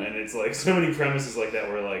 Mm-hmm. And it's so many premises like that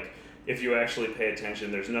where if you actually pay attention,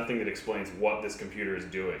 there's nothing that explains what this computer is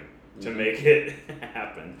doing to make it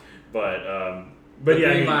happen. But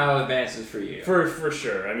yeah, Green Mile advances for you. For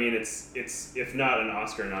sure. I mean, it's if not an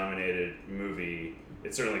Oscar nominated movie,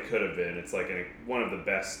 it certainly could have been. It's one of the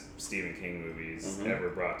best Stephen King movies ever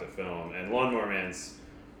brought to film, and Lawnmower Man's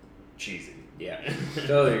cheesy. Yeah,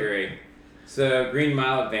 totally agree. So Green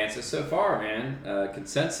Mile advances so far, man.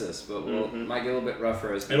 Consensus, but might get a little bit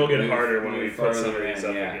rougher as it'll get harder when we put some of these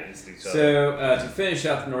up against each other. So to finish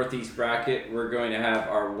out the Northeast bracket, we're going to have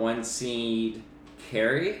our 1 seed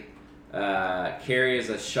Carrie. Carrie is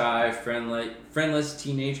a shy, friendless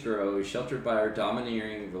teenage girl who is sheltered by her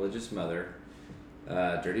domineering religious mother,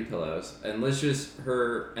 Dirty Pillows, unleashes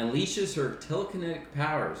her telekinetic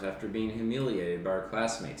powers after being humiliated by her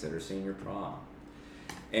classmates at her senior prom.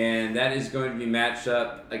 And that is going to be matched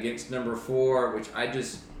up against number 4, which I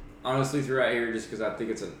just honestly threw out here just because I think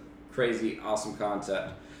it's a crazy, awesome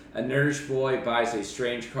concept. A nerdish boy buys a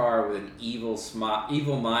strange car with an evil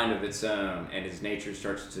mind of its own, and his nature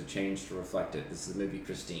starts to change to reflect it. This is the movie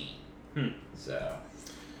Christine. So,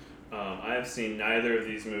 I have seen neither of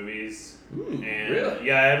these movies, and really?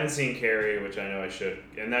 yeah, I haven't seen Carrie, which I know I should.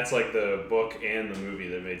 And that's like the book and the movie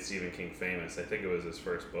that made Stephen King famous. I think it was his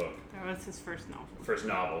first book, That was his first novel. first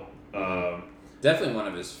novel. Definitely one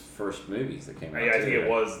of his first movies that came out. I think too, it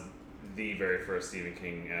was the very first Stephen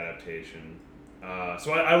King adaptation.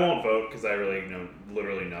 So I won't vote because I really know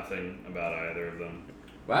literally nothing about either of them.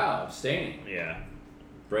 Wow, abstaining. Yeah.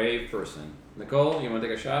 Brave person. Nicole, you want to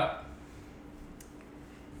take a shot?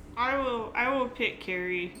 I will pick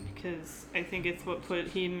Carrie because I think it's what put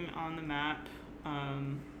him on the map.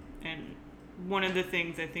 And one of the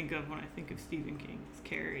things I think of when I think of Stephen King is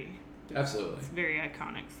Carrie. Absolutely. It's very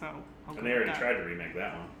iconic, so I'll go And they with already that. tried to remake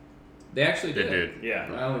that one. They actually They did. did. Yeah.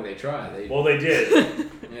 I don't think they tried. Well, they did.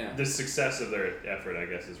 Yeah. The success of their effort, I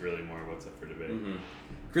guess, is really more what's up for debate. Mm-hmm.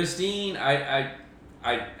 Christine, I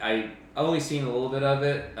only seen a little bit of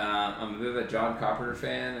it. I'm a bit of a John Carpenter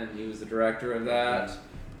fan, and he was the director of that.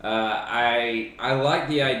 I like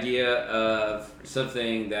the idea of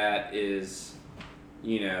something that is,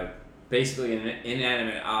 basically an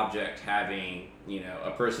inanimate object having,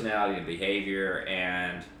 a personality and behavior,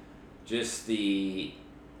 and just the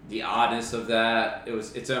oddness of that.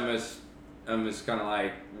 It's almost kind of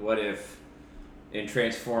like, what if in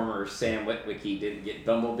Transformers Sam Witwicky didn't get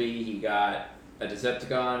Bumblebee, he got a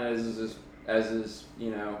Decepticon as his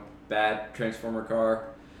bad Transformer car.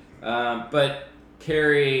 But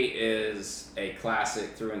Carrie is a classic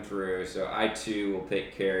through and through, so I too will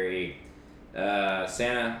pick Carrie.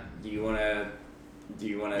 Santa, do you want to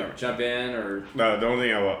No. jump in, or? No, the only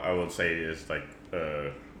thing I will say is like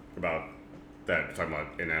about that, talking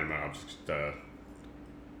about inanimate objects.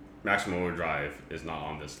 Maximum Overdrive is not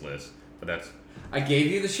on this list, but that's I gave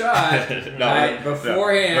you the shot. no,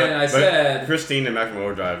 Beforehand, I but said Christine and Maximum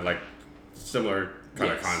Overdrive, like similar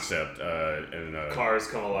kind of Yes. concept. And Cars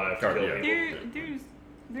come alive to kill yeah. people.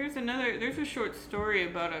 There's a short story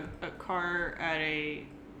about a car at an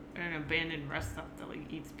abandoned rest stop that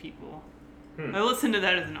like eats people. I listened to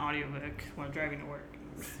that as an audiobook while driving to work.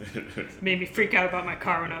 It made me freak out about my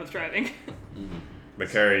car when I was driving. But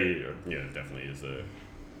Carrie, definitely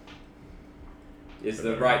is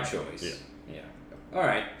the right choice. Yeah. All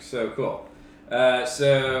right. So cool.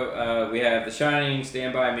 So we have The Shining,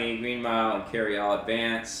 Stand By Me, Green Mile, and Carrie all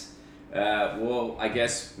advance. We'll, I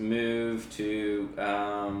guess, move to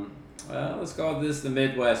let's call this the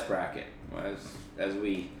Midwest bracket as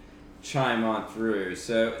we chime on through.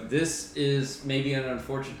 So this is maybe an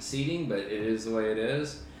unfortunate seeding, but it is the way it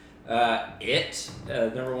is.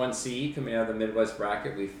 Number one seed coming out of the Midwest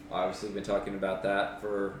bracket. We've obviously been talking about that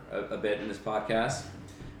for a bit in this podcast.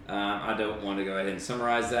 I don't want to go ahead and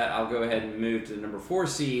summarize that. I'll go ahead and move to the number 4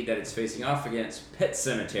 seed that it's facing off against, Pet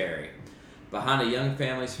Sematary. Behind a young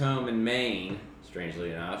family's home in Maine,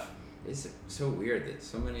 strangely enough. It's so weird that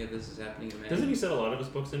so many of this is happening in Maine. Doesn't he set a lot of his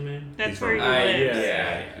books in Maine? That's He's where he from- lives.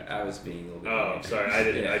 Yeah. I was being a little bit. Oh, sorry, I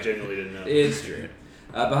didn't. Yeah. I genuinely didn't know. It's true.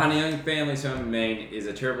 Behind a young family's home in Maine is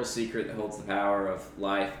a terrible secret that holds the power of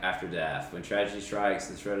life after death. When tragedy strikes,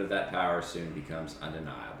 the threat of that power soon becomes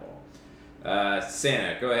undeniable.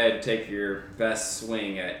 Santa, go ahead and take your best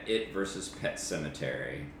swing at It versus Pet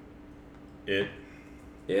Sematary. It.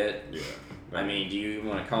 Yeah. I mean, do you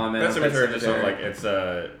want to comment Pet on Pet Sematary just sort of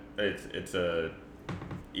Sematary? like it's a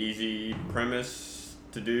easy premise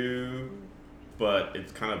to do, but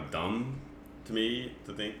it's kind of dumb to me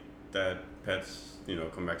to think that pets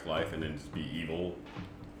come back to life and then just be evil.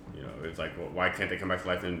 It's like, well, why can't they come back to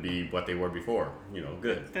life and be what they were before?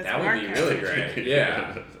 Good. That's That would our be cat. really great.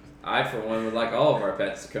 Yeah. I, for one, would like all of our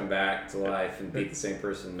pets to come back to life and be the same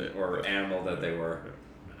person or animal that they were.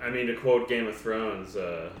 I mean, to quote Game of Thrones,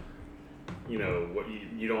 what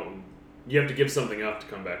you have to give something up to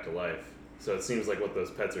come back to life. So it seems like what those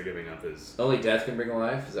pets are giving up is. Only death can bring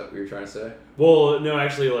life? Is that what you're trying to say? Well, no,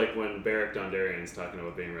 actually, like when Beric Dondarrion's talking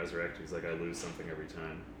about being resurrected, he's like, I lose something every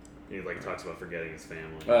time. He like talks about forgetting his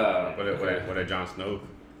family. What did Jon Snow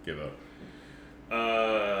give up?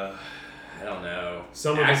 I don't know.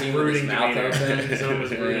 Some of his Acting with his brooding mouth demeanor. open. Some of his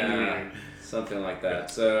brooding Yeah, demeanor. something like that.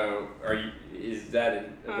 So, is that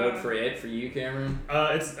a vote for it for you, Cameron?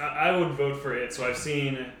 I would vote for it. So I've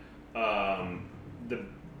seen the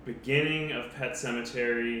beginning of Pet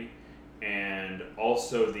Sematary and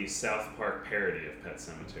also the South Park parody of Pet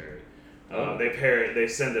Sematary. They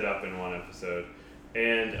send it up in one episode,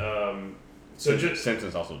 and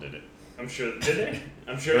Simpsons also did it. I'm sure did they?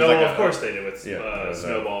 I'm sure. It was like of course they did with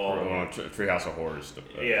Snowball. Treehouse of Horrors.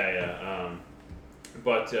 Yeah.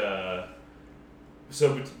 But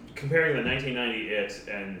so comparing the 1990 It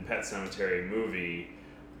and Pet Sematary movie,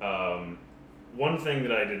 one thing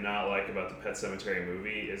that I did not like about the Pet Sematary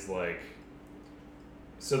movie is like,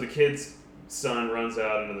 so the kid's son runs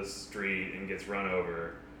out into the street and gets run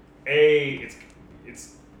over. It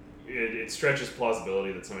stretches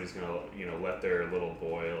plausibility that somebody's gonna let their little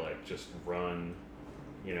boy like just run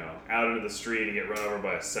out into the street and get run over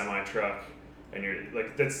by a semi truck. And you're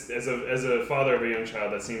like, that's as a father of a young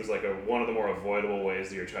child, that seems like one of the more avoidable ways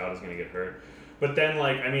that your child is going to get hurt. But then,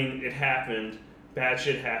 like, I mean, it happened. Bad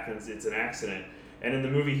shit happens. It's an accident. And in the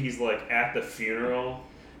movie, he's like at the funeral,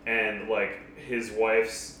 and like his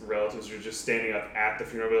wife's relatives are just standing up at the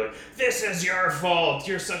funeral, be like, "This is your fault.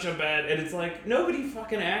 You're such a bad." And it's like, nobody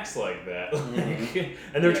fucking acts like that.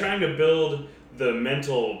 And they're trying to build the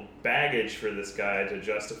mental baggage for this guy to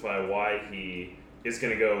justify why he is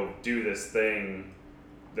going to go do this thing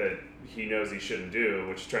that he knows he shouldn't do,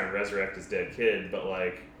 which is try and resurrect his dead kid. But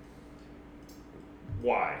like,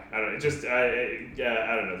 why? I don't know.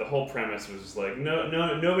 I don't know. The whole premise was just like,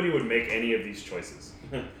 nobody would make any of these choices.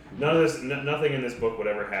 None of this, nothing in this book would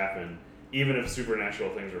ever happen, even if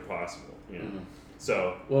supernatural things were possible.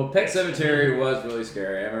 So. Well, Pet Sematary was really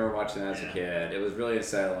scary. I remember watching that as a kid. It was really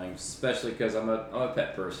unsettling, especially because I'm a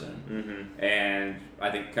pet person, and I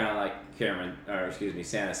think kind of like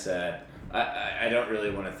Santa said, I don't really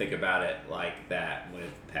want to think about it like that with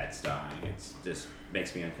pets dying. It just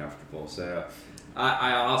makes me uncomfortable. So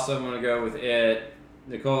I also want to go with It.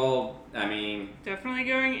 Nicole, I mean, definitely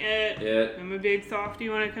going It. It. I'm a big softie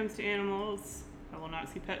when it comes to animals. I will not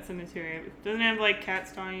see Pet Sematary. It doesn't have like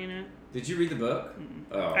cats dying in it. Did you read the book? Mm-mm.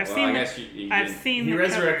 Oh, I've well, seen I the- guess you I've didn't. seen He the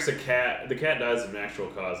resurrects a cat. The cat dies of natural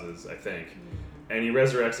causes, I think. And he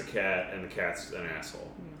resurrects a cat, and the cat's an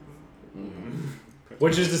asshole.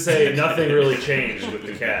 Which is to say, nothing really changed with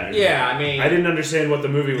the cat. Yeah, I mean, I didn't understand what the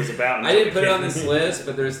movie was about. I didn't put it on this list,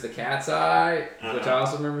 but there's the Cat's Eye, which I Uh-huh.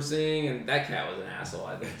 also remember seeing, and that cat was an asshole,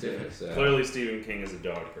 I think, too. So. Clearly, Stephen King is a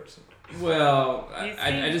dog person. Well, You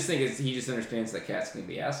I see- just think he just understands that cats can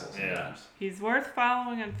be assholes sometimes. He's worth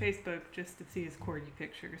following on Facebook just to see his corgi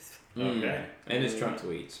pictures. Okay. And his Trump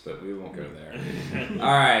tweets, but we won't go there.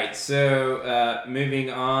 All right, so moving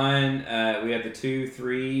on, we have the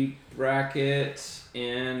 2-3 bracket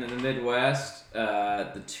in the Midwest.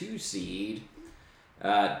 The 2 seed,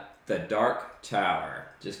 The Dark Tower,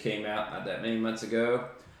 just came out not that many months ago.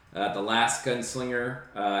 The Last Gunslinger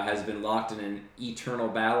has been locked in an eternal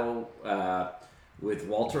battle with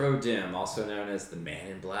Walter O'Dim, also known as the Man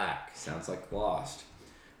in Black. Sounds like Lost.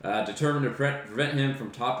 Determined to prevent him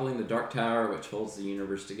from toppling the Dark Tower, which holds the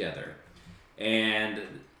universe together. And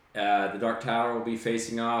the Dark Tower will be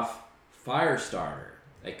facing off Firestarter,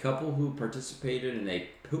 a couple who participated in a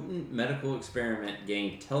potent medical experiment,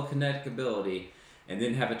 gained telekinetic ability, and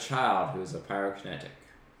then have a child who is a pyrokinetic.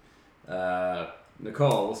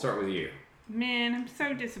 Nicole, we'll start with you. Man, I'm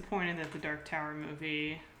so disappointed that the Dark Tower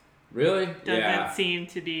movie Really? doesn't seem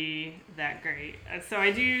to be that great. So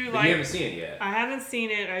I do But like. you haven't seen it yet. I haven't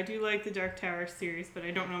seen it. I do like the Dark Tower series, but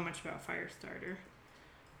I don't know much about Firestarter.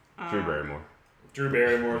 Drew Barrymore. Drew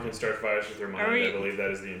Barrymore can start fires with her mind. Are we- I believe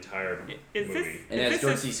that is the entire Is movie. this And is has this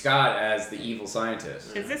George a- C. Scott as the evil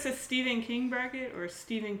scientist. Is this a Stephen King bracket or a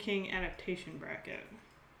Stephen King adaptation bracket?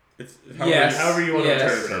 It's Yes. However you want to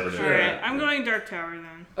Yes. interpret it. Sure. Alright, I'm going Dark Tower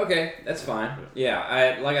then. Okay, that's fine.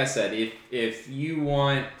 Yeah, like I said, if you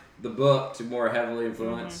want the book to more heavily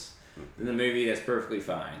influence than the movie, that's perfectly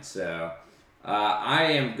fine. So, I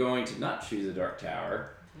am going to not choose the Dark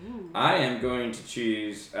Tower. Ooh. I am going to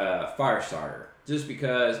choose Firestarter, just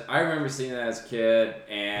because I remember seeing that as a kid,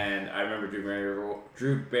 and I remember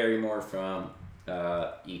Drew Barrymore from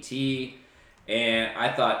E.T., and I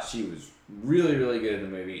thought she was really, really good in the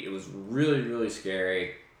movie. It was really, really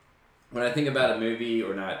scary. When I think about a movie,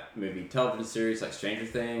 or not movie, television series like Stranger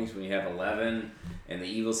Things, when you have 11 and the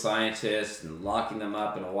evil scientist and locking them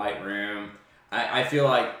up in a white room, I feel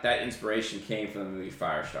like that inspiration came from the movie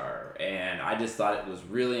Firestarter. And I just thought it was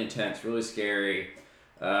really intense, really scary.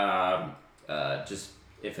 Just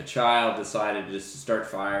if a child decided just to start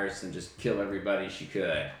fires and just kill everybody, she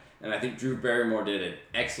could. And I think Drew Barrymore did an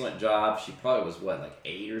excellent job. She probably was,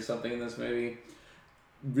 8 or something in this movie?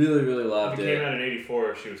 Really, really loved If it. it came out in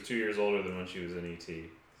 '84, she was 2 years older than when she was in E.T.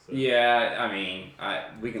 So. Yeah, I mean,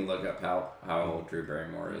 we can look up how old Drew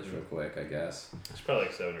Barrymore is real quick, I guess. She's probably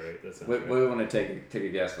like 7 or 8. That sounds We right. want to take a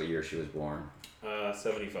guess what year she was born.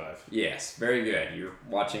 75. Yes, very good. You're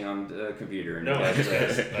watching on the computer. And No, you I guys just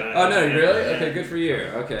this. Oh, no, really? Okay, good for you.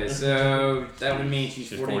 Okay, so that would mean she's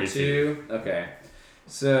She's 42. 42. Okay.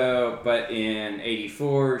 So, but in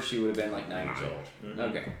 '84, she would have been like 9 years old.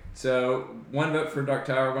 Okay. So, one vote for Dark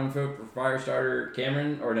Tower, one vote for Firestarter.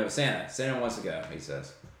 Cameron, or no, Santa. Santa wants to go, he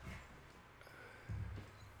says.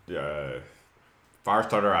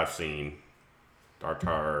 Firestarter I've seen. Dark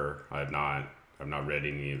Tower I have not. I've not read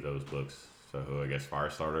any of those books, so I guess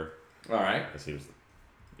Firestarter. All right. That seems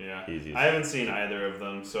Yeah. easiest. I haven't seen either of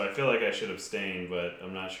them, so I feel like I should abstain, but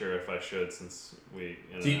I'm not sure if I should since we.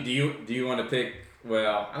 Do you want to pick?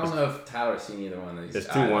 Well, I don't know if Tyler's seen either one of these. It's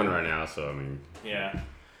 2-1 right now, so I mean. Yeah.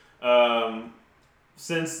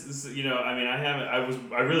 Since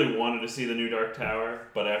I really wanted to see the new Dark Tower,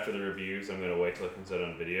 but after the reviews, I'm gonna wait till it comes out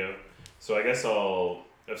on video. So I guess I'll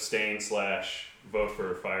abstain / vote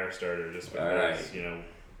for Firestarter just because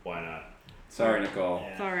why not? Sorry, Nicole.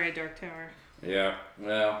 Yeah. Sorry, Dark Tower. Yeah.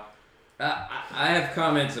 Well, I have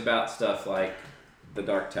comments about stuff like the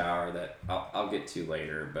Dark Tower that I'll get to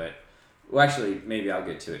later, but. Well, actually, maybe I'll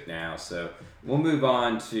get to it now. So we'll move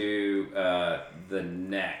on to the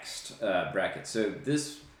next bracket. So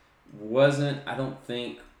this wasn't, I don't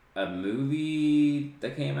think, a movie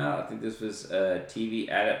that came out. I think this was a TV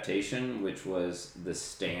adaptation, which was The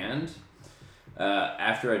Stand.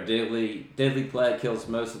 After a deadly plague kills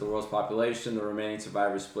most of the world's population, the remaining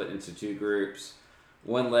survivors split into 2 groups.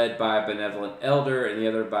 One led by a benevolent elder and the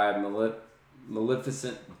other by a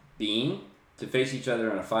maleficent being, to face each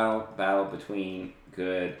other in a final battle between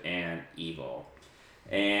good and evil.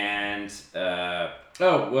 And,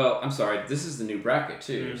 I'm sorry, this is the new bracket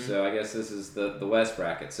too. Mm-hmm. So I guess this is the West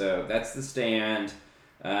bracket. So that's The Stand.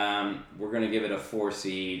 We're going to give it a 4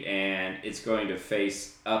 seed, and it's going to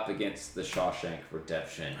face up against The Shawshank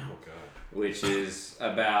Redemption. Oh, God. Which is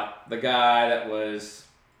about the guy that was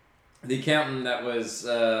the accountant that was,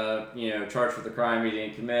 charged with a crime he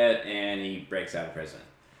didn't commit, and he breaks out of prison.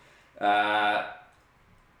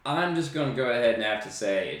 I'm just going to go ahead and have to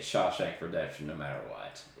say it's Shawshank Redemption no matter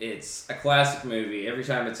what. It's a classic movie. Every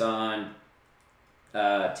time it's on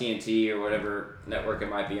TNT or whatever network it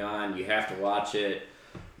might be on, you have to watch it.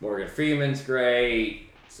 Morgan Freeman's great.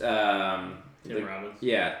 Tim Robbins.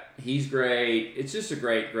 Yeah, he's great. It's just a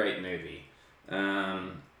great movie.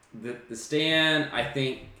 The Stand, I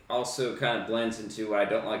think, also kind of blends into what I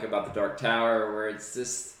don't like about the Dark Tower, where it's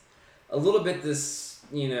just a little bit this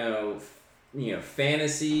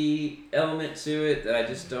fantasy element to it that I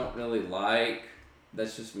just don't really like.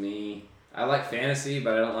 That's just me. I like fantasy,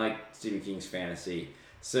 but I don't like Stephen King's fantasy.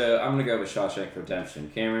 So I'm gonna go with Shawshank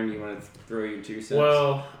Redemption. Cameron, you want to throw your 2 cents?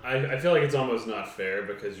 Well, I feel like it's almost not fair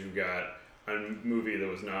because you've got a movie that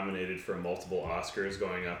was nominated for multiple Oscars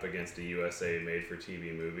going up against a USA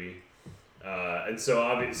made-for-TV movie, and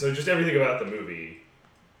so just everything about the movie,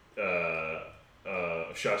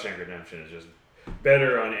 Shawshank Redemption is just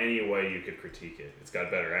better on any way you could critique it. It's got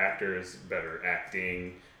better actors, better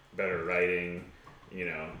acting, better writing,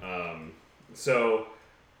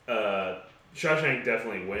 Shawshank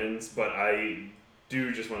definitely wins, but I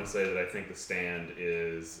do just want to say that I think The Stand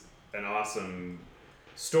is an awesome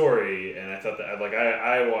story, and I thought that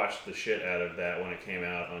I watched the shit out of that when it came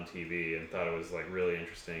out on TV and thought it was like really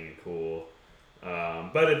interesting and cool.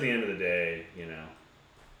 But at the end of the day,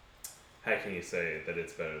 how can you say that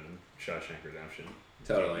it's better than Shawshank Redemption?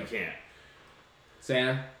 Totally. You can't.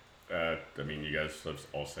 Santa? You guys have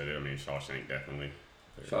all said it. Shawshank definitely.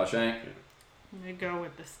 Shawshank? I'm going to go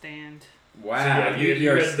with The Stand. Wow, So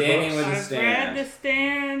you're standing with The I've Stand. read The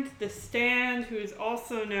Stand. The Stand, who is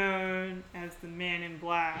also known as the Man in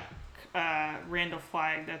Black, Randall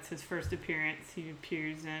Flagg. That's his first appearance. He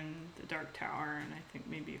appears in The Dark Tower and I think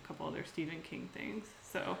maybe a couple other Stephen King things.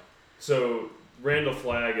 So Randall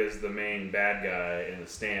Flagg is the main bad guy in The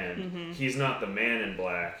Stand. Mm-hmm. He's not the Man in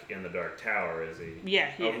Black in The Dark Tower, is he? Yeah,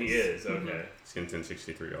 he is. He is. Mm-hmm. Okay. It's in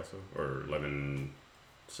 1063 also, or 11/6/20.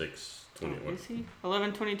 Is he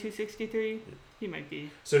 11/22/63? He might be.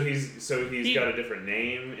 So he's got a different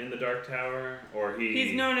name in The Dark Tower, or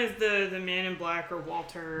he's known as the Man in Black or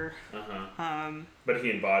Walter. But he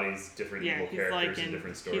embodies different evil he's characters in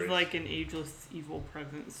different stories. He's like an ageless evil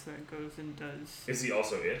presence that goes and does. Is he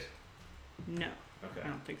also it? No. Okay. I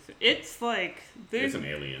don't think so. It's like It's an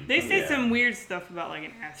alien. They say some weird stuff about like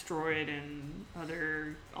an asteroid and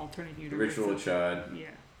other alternate universes. Ritual Chud. Yeah.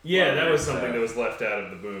 Yeah, that was something that was left out of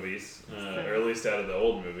the movies, or at least out of the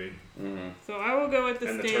old movie. Mm-hmm. So I will go with The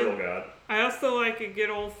And Stand. the Turtle God. I also like a good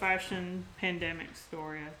old-fashioned pandemic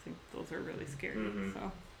story. I think those are really scary. Mm-hmm.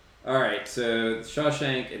 So. All right, so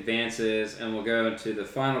Shawshank advances, and we'll go into the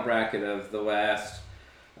final bracket of the West.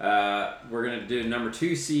 We're going to do number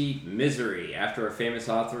 2 seed, Misery. After a famous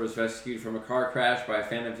author is rescued from a car crash by a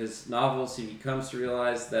fan of his novels, he comes to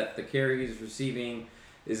realize that the care he's receiving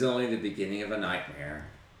is only the beginning of a nightmare.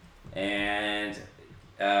 And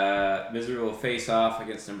Misery will face off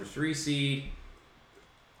against number 3 seed,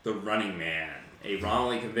 The Running Man. A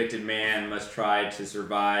wrongly convicted man must try to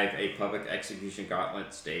survive a public execution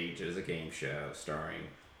gauntlet staged as a game show starring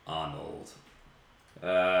Arnold.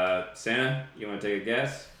 Santa, you want to take a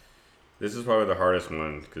guess? This is probably the hardest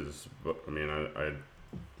one because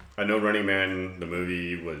I know Running Man the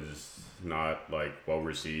movie was not like well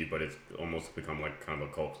received, but it's almost become like kind of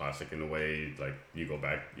a cult classic in a way. Like you go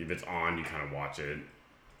back, if it's on, you kind of watch it,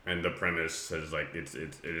 and the premise is like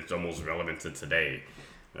it's almost relevant to today.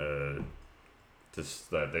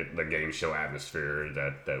 Just the game show atmosphere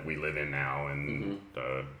that we live in now, and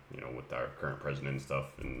with our current president and stuff,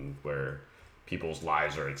 and where people's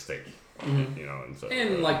lives are at stake, and so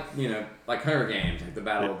like Hunger Games, like the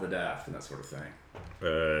Battle of the Deaf and that sort of thing.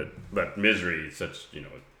 But Misery, such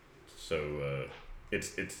so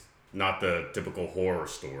it's not the typical horror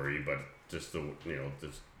story, but just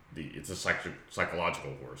it's a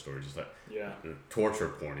psychological horror story, just torture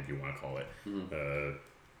porn, if you want to call it.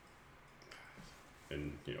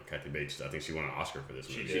 And Kathy Bates, I think she won an Oscar for this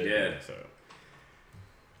movie. She did.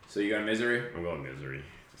 So you got Misery? I'm going Misery.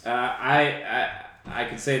 I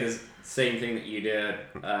could say the same thing that you did.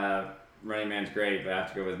 Running Man's great, but I have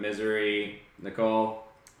to go with Misery. Nicole?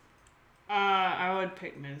 I would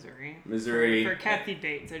pick Misery. Misery. For Kathy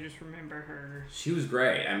Bates, I just remember her. She was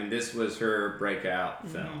great. I mean, this was her breakout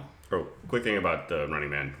film. Oh, quick thing about Running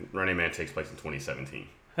Man. Running Man takes place in 2017.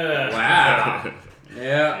 Wow.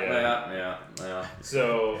 Yeah.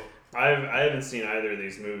 So I haven't seen either of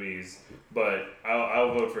these movies, but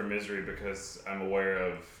I'll vote for Misery because I'm aware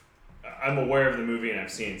of the movie and I've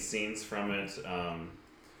seen scenes from it,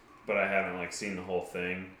 but I haven't seen the whole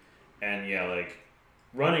thing. And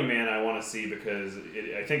Running Man I want to see because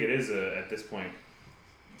I think it is at this point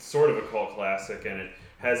sort of a cult classic, and it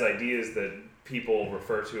has ideas that people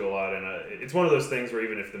refer to a lot, and it's one of those things where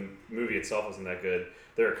even if the movie itself isn't that good,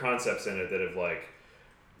 there are concepts in it that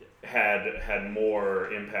have had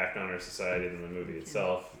more impact on our society than the movie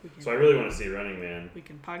itself. So I really want to see Running Man. We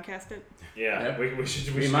can podcast it. Yeah, yep. we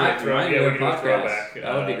should. We might do a throwback.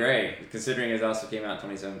 That would be great, considering it also came out in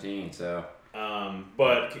 2017. So,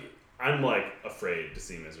 but I'm afraid to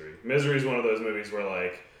see Misery. Misery is one of those movies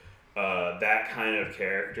where that kind of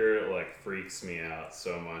character freaks me out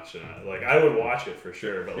so much, and I would watch it for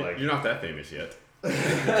sure. But you're not that famous yet.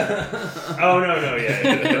 Oh no,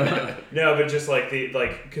 yeah. No, but just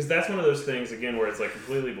because that's one of those things again where it's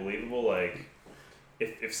completely believable.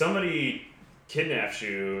 If somebody kidnaps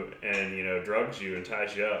you and drugs you and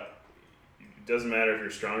ties you up, it doesn't matter if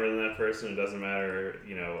you're stronger than that person. It doesn't matter,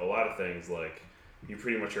 a lot of things you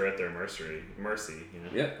pretty much are at their mercy.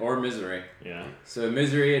 Yep, or Misery. Yeah. So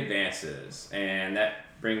Misery advances, and that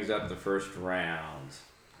brings up the first round.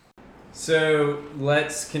 So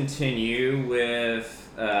let's continue with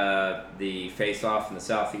the face-off in the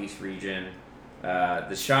Southeast region.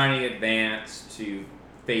 The Shining advanced to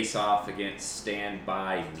face off against Stand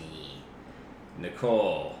By Me.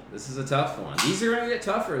 Nicole, this is a tough one. These are going to get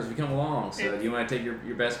tougher as we come along, so do you want to take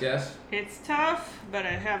your best guess? It's tough, but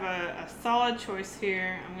I have a solid choice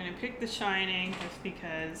here. I'm going to pick The Shining just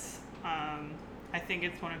because I think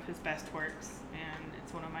it's one of his best works, and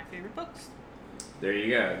it's one of my favorite books. There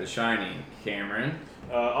you go, The Shining. Cameron?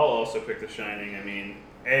 I'll also pick The Shining. I mean,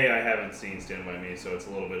 I haven't seen Stand By Me, so it's a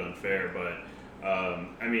little bit unfair, but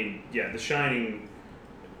The Shining,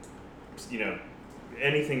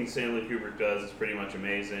 anything Stanley Kubrick does is pretty much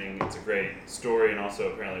amazing. It's a great story and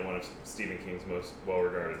also apparently one of Stephen King's most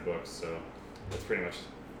well-regarded books, so it's pretty much,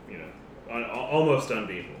 almost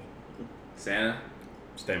unbeatable. Santa?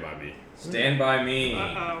 Stand By Me. Stand By Me.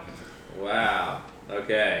 Uh-oh. Wow.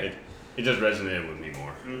 Okay. It just resonated with me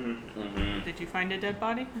more. Mm-hmm. Did you find a dead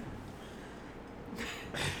body?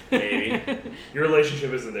 Maybe. Your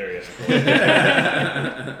relationship isn't there yet.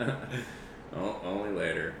 Only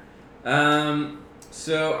later.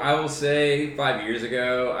 So I will say 5 years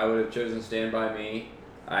ago I would have chosen Stand By Me.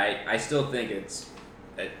 I still think it's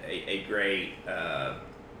a great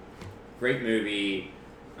great movie.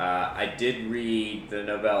 I did read the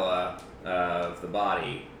novella of The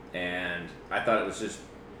Body, and I thought it was just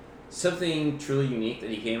something truly unique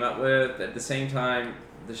that he came up with. At the same time,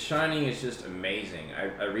 The Shining is just amazing.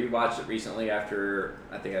 I rewatched it recently after,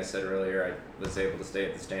 I think I said earlier, I was able to stay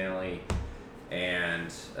at the Stanley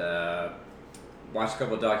and watched a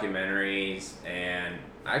couple of documentaries, and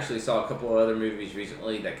I actually saw a couple of other movies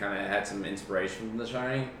recently that kind of had some inspiration from The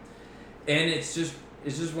Shining. And it's just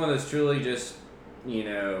one of those truly just,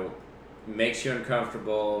 makes you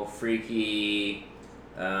uncomfortable, freaky,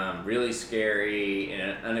 really scary, in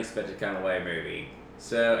an unexpected kind of way movie.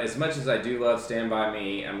 So as much as I do love Stand By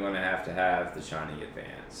Me, I'm going to have The Shining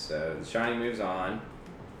advance. So The Shining moves on.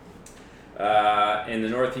 In the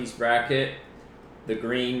Northeast bracket, The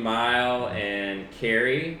Green Mile and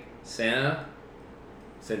Carrie. Santa,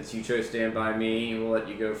 since you chose Stand By Me, we'll let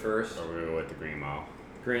you go first. So we're going to go with The Green Mile.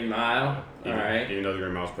 Green Mile. All right. Even though The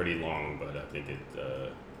Green Mile's pretty long, but I think it's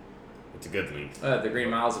a good length. The Green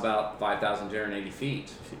Mile's about 5,280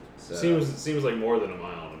 feet. So, Seems like more than a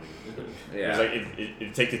mile to me. yeah. It's like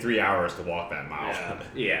it'd take you 3 hours to walk that mile.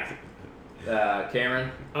 Yeah. Yeah.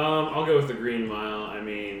 Cameron? I'll go with The Green Mile. I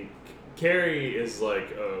mean, Carrie is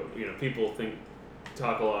like, people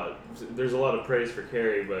talk a lot. There's a lot of praise for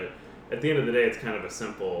Carrie, but at the end of the day, it's kind of a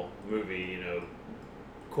simple movie. You know,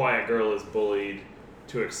 quiet girl is bullied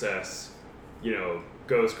to excess. You know,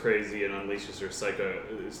 goes crazy and unleashes her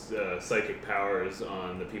psychic powers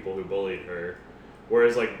on the people who bullied her.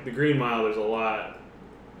 Whereas like The Green Mile, there's a lot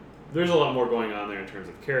more going on there in terms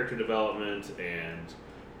of character development and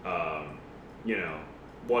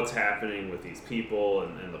what's happening with these people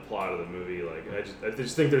and the plot of the movie. Like I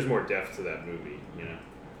just think there's more depth to that movie. You know.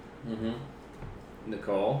 Mm-hmm.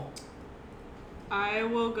 Nicole? I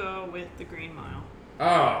will go with The Green Mile.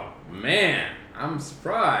 Oh, man. I'm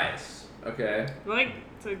surprised. Okay. Like,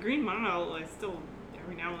 The Green Mile, I still,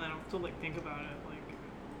 every now and then, I'll still, like, think about it. Like,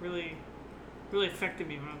 really, really affected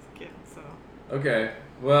me when I was a kid, so. Okay.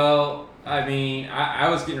 Well, I mean, I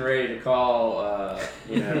was getting ready to call,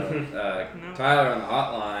 No. Tyler on the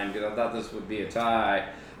hotline because I thought this would be a tie.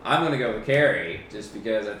 I'm going to go with Carrie just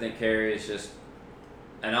because I think Carrie is just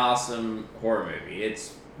an awesome horror movie.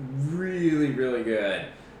 It's really, really good.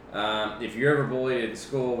 If you're ever bullied in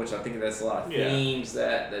school, which I think that's a lot of themes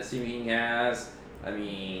that Stephen King has, I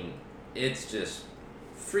mean, it's just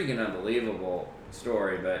freaking unbelievable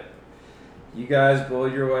story, but you guys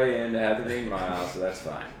bullied your way in to have The Green Mile, so that's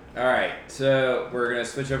fine. All right, so we're going to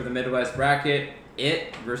switch over to the Midwest bracket.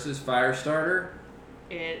 It versus Firestarter.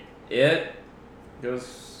 It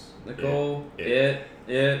goes Nicole. It.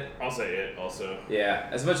 I'll say it also. Yeah,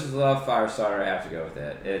 as much as I love Firestarter, I have to go with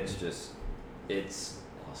it. It's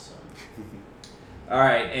awesome. All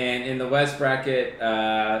right, and in the West bracket,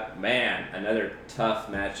 another tough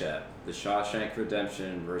matchup. The Shawshank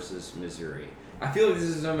Redemption versus Misery. I feel like this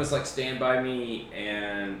is almost like Stand By Me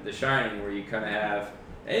and The Shining, where you kind of have,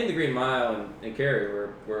 and The Green Mile and Carrie,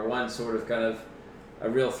 where one's sort of kind of a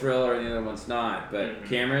real thriller and the other one's not. But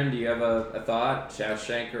Cameron, do you have a thought?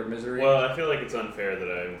 Shawshank or Misery? Well, I feel like it's unfair that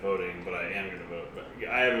I'm voting, but I am going to vote. But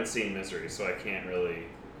I haven't seen Misery, so I can't really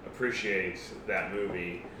appreciate that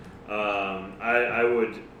movie. I'm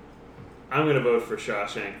going to vote for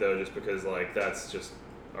Shawshank though, just because like that's just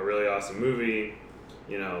a really awesome movie.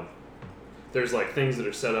 You know, there's like things that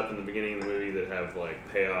are set up in the beginning of the movie that have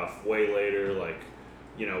like payoff way later, like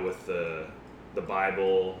with the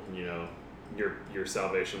Bible, your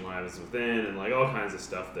salvation lies within, and like all kinds of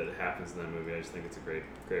stuff that happens in that movie. I just think it's a great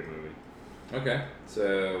movie. Okay,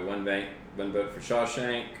 so one vote for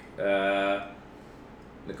Shawshank.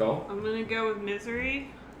 Nicole? I'm gonna go with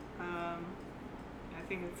Misery.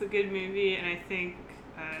 I think it's a good movie, and I think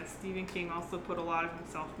Stephen King also put a lot of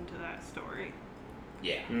himself into that story.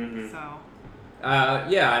 Yeah. Mm-hmm. So.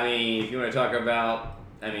 I mean, if you want to talk about,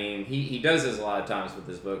 I mean, he does this a lot of times with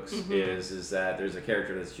his books. Is that there's a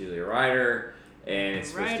character that's usually a writer, and it's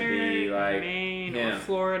supposed to be like Maine or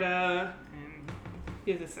Florida, and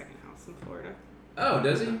he has a second house in Florida. Oh,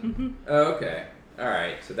 does he? Oh, okay. All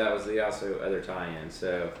right. So that was the also other tie-in.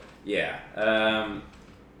 So yeah. I'm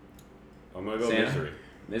gonna go Santa? Misery.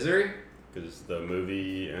 Misery? Because the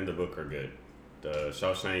movie and the book are good. The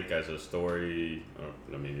Shawshank as a story,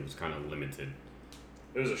 it was kind of limited.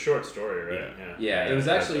 It was a short story, right? Yeah, it was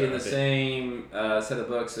actually in the same set of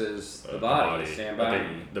books as The Body, Stand By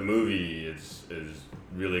Me. The movie is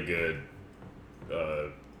really good,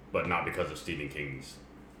 but not because of Stephen King's.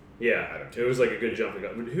 Yeah, it was like a good jumping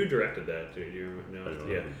off. Who directed that? Do you know? I don't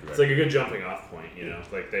know Yeah, who directed it's like a good jumping off point.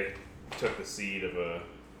 Like they took the seed of a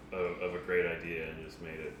great idea and just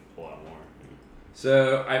made it a lot more.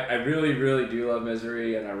 So I really, really do love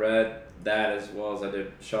Misery, and I read that as well as I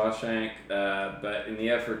did Shawshank. But in the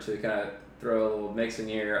effort to kind of throw a little mix in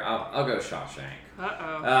here, I'll go Shawshank.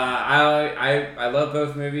 Uh-oh. I love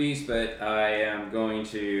both movies, but I am going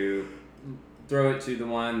to throw it to the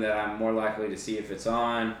one that I'm more likely to see if it's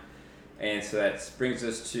on. And so that brings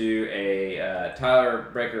us to a Tyler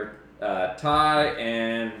Breaker tie,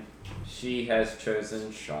 and she has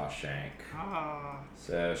chosen Shawshank. Ah.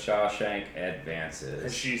 So Shawshank advances.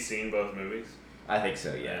 Has she seen both movies? I think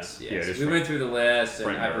so, yes. Yeah, Yes. it is We went through the list, and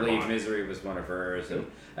Frank I believe Darabont. Misery was one of hers. And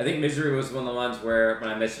I think Misery was one of the ones where when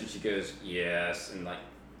I messaged, she goes, yes. And like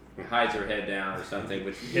hides her head down or something,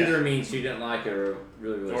 which Yeah. either means she didn't like it or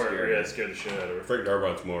really Or scary. yeah, scared the shit out of her. Frank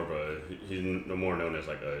Darabont more of a he's no more known as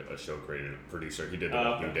like a show creator producer. He did The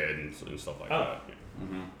Walking okay. Dead and stuff like Oh. that.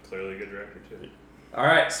 Mm-hmm. Clearly a good director too. All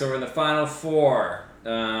right, so we're in the final four.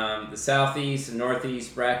 The Southeast and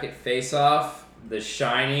Northeast bracket face-off. The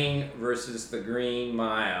Shining versus The Green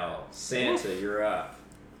Mile. Santa, you're up.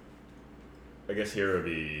 I guess here would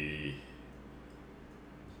be.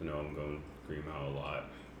 I know I'm going Green Mile a lot,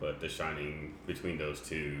 but The Shining between those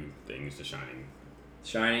two things, The Shining.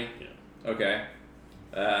 Shining? Yeah. Okay.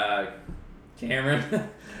 Cameron?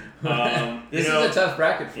 This You know, is a tough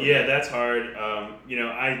bracket for you. Yeah, that's hard.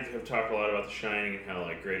 I have talked a lot about The Shining and how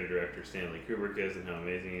like great a director Stanley Kubrick is and how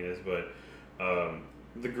amazing he is, but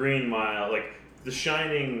The Green Mile, like The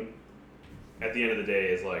Shining, at the end of the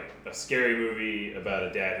day, is like a scary movie about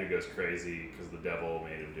a dad who goes crazy because the devil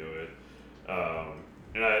made him do it.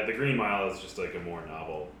 The Green Mile is just like a more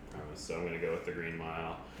novel premise, so I'm going to go with The Green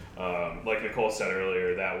Mile. Like Nicole said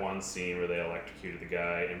earlier, that one scene where they electrocuted the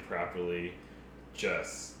guy improperly,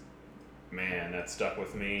 just, man, that stuck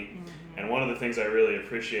with me. Mm-hmm. And one of the things I really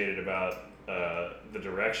appreciated about the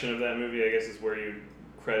direction of that movie, I guess is where you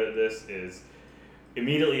credit this, is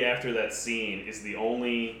immediately after that scene is the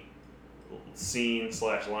only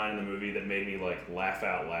scene/line in the movie that made me like laugh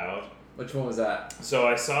out loud. Which one was that? So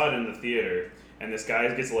I saw it in the theater, and this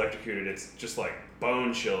guy gets electrocuted. It's just like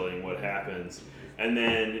bone chilling what happens. And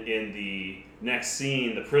then in the next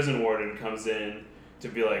scene, the prison warden comes in to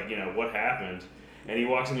be like, what happened? And he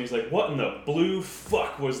walks in and he's like, what in the blue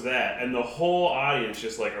fuck was that? And the whole audience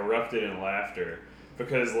just like erupted in laughter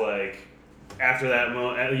because like after that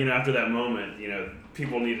moment,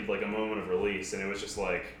 people needed like a moment of release, and it was just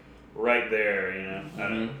like right there, I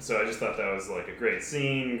don't know. So I just thought that was like a great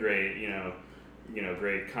scene, great,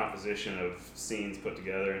 great composition of scenes put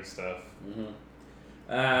together and stuff.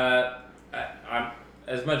 I'm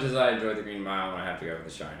as much as I enjoy The Green Mile, I have to go with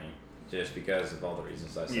The Shining, just because of all the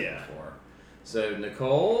reasons I said before. So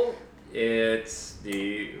Nicole, are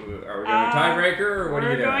we going tiebreaker or what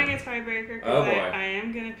are you doing? We're going a tiebreaker because Oh, boy. I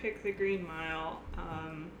am going to pick The Green Mile.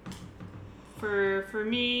 For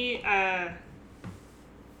me, I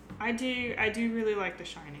do really like The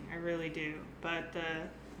Shining. I really do. But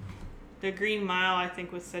the Green Mile, I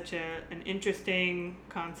think, was such an interesting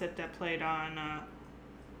concept that played on.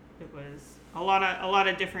 It was a lot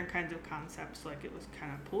of different kinds of concepts. Like it was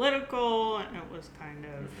kind of political, and it was kind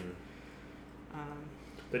of.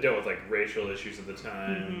 They dealt with like racial issues at the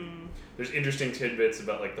time. There's interesting tidbits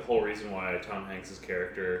about like the whole reason why Tom Hanks's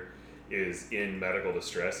character is in medical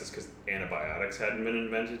distress is because antibiotics hadn't been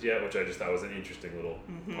invented yet, which I just thought was an interesting little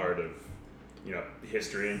part of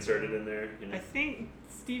history inserted in there. I think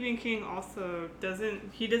Stephen King also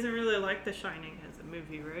doesn't really like The Shining as a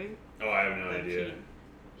movie, right? Oh, I have no Like idea.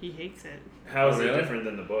 He hates it. How is Oh, really? it different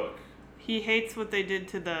than the book? He hates what they did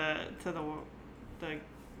to the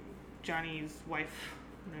Johnny's wife.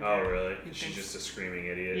 Oh, really? He She's thinks- just a screaming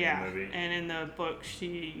idiot yeah, in the movie. and in the book,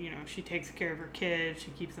 she takes care of her kids.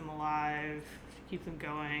 She keeps them alive. She keeps them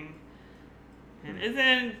going. And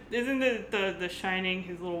isn't the Shining,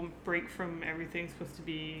 his little break from everything, supposed to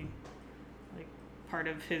be like part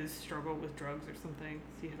of his struggle with drugs or something?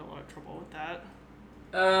 'Cause he had a lot of trouble with that.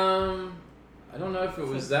 I don't know if it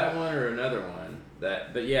was that one or another one.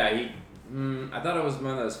 But yeah, I thought it was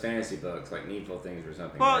one of those fantasy books, like Needful Things or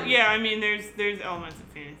something. Well, where yeah, I mean, there's elements of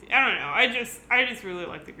fantasy. I don't know. I just really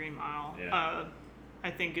like The Green Mile. Yeah. I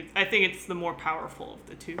think it's the more powerful of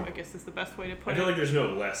the two, I guess is the best way to put I it. feel like there's no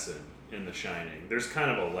lesson in The Shining. There's kind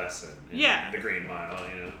of a lesson in Yeah. The Green Mile,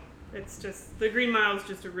 It's just The Green Mile is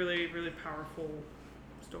just a really, really powerful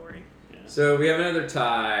story. So we have another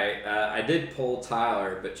tie. I did poll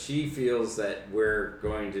Tyler, but she feels that we're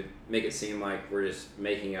going to make it seem like we're just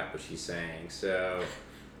making up what she's saying. So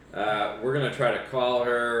we're going to try to call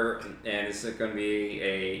her, and this is going to be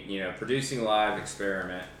a producing live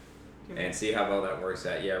experiment, and see how well that works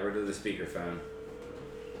out. Yeah, we're to the speakerphone.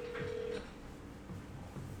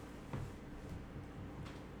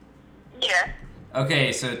 Yeah.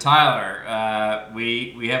 Okay, so Tyler,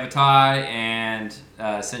 we have a tie, and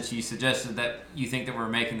since you suggested that you think that we're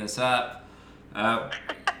making this up,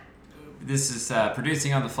 this is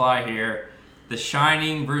producing on the fly here. The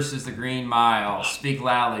Shining versus The Green Mile. Speak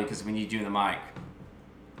loudly because we need you in the mic.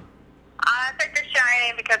 I picked The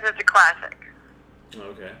Shining because it's a classic.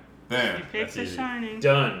 Okay. Boom. You picked That's The easy. Shining.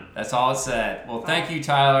 Done. That's all it said. Well, thank you,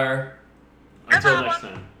 Tyler. Until next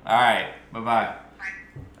time. All right, bye-bye.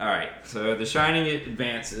 All right, so The Shining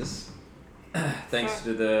advances thanks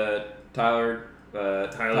to the Tyler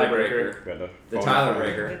tiebreaker. Got The phone Tyler phone.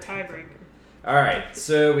 breaker. The tiebreaker. All right,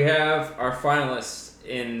 so we have our finalists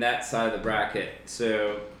in that side of the bracket.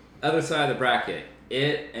 So, other side of the bracket,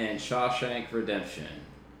 It and Shawshank Redemption.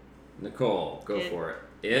 Nicole, go It. for it.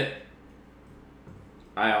 It.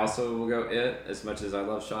 I also will go It. As much as I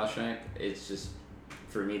love Shawshank, it's just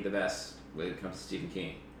for me the best when it comes to Stephen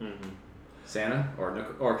King. Mm-hmm. Santa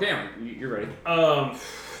or Cameron, you're ready.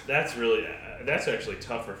 That's actually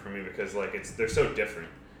tougher for me because like they're so different,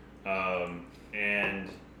 and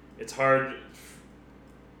it's hard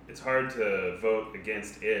to vote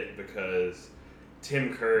against It because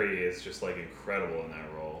Tim Curry is just like incredible in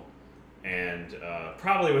that role, and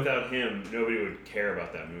probably without him nobody would care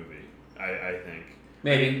about that movie. I think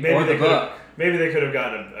Maybe or the book. Maybe they could have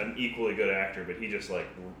gotten an equally good actor, but he just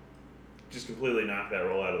completely knocked that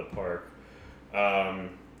role out of the park.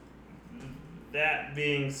 That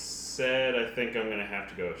being said, I think I'm gonna have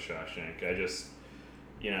to go with Shawshank. I just,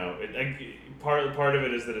 part of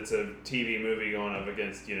it is that it's a TV movie going up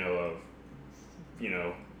against a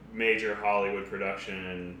major Hollywood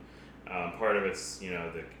production. Part of it's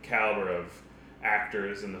the caliber of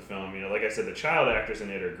actors in the film. Like I said, the child actors in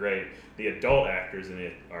it are great. The adult actors in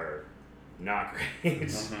it are not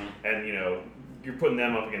great, and you're putting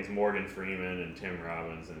them up against Morgan Freeman and Tim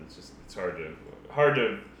Robbins, and it's hard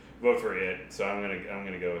to vote for It. So I'm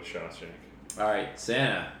gonna go with Shawshank. All right,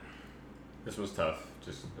 Santa. This was tough.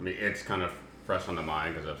 It's kind of fresh on the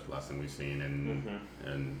mind because that's the last thing we've seen,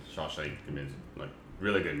 and Shawshank, it's like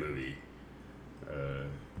really good movie.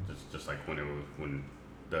 Just like when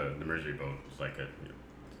the Misery Boat was like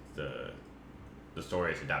the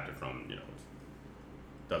story it's adapted from,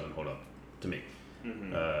 doesn't hold up to me.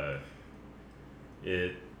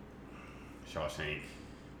 It Shawshank.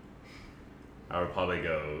 I would probably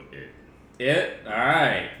go It. It?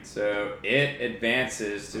 Alright, so It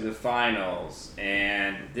advances to the finals,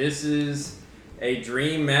 and this is a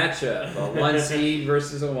dream matchup, a 1 seed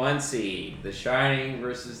versus a 1 seed, The Shining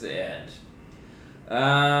versus The End.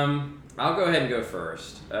 I'll go ahead and go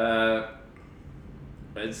first. The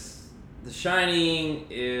Shining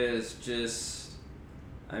is just,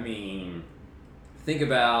 think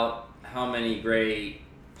about how many great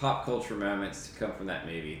pop culture moments to come from that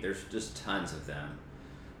movie. There's just tons of them.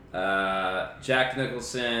 Jack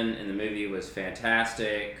Nicholson in the movie was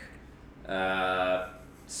fantastic.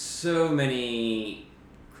 So many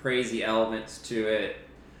crazy elements to it.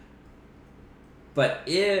 But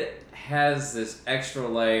it has this extra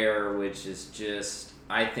layer which is just,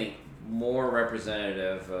 I think, more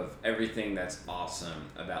representative of everything that's awesome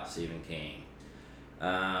about Stephen King.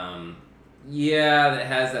 That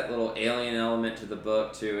has that little alien element to the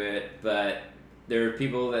book to it, but there are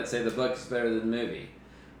people that say the book is better than the movie.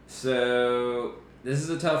 So this is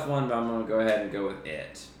a tough one, but I'm going to go ahead and go with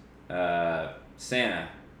It. Santa,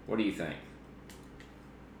 what do you think?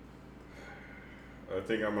 I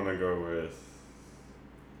think I'm gonna go with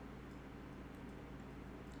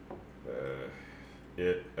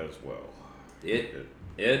It as well. It.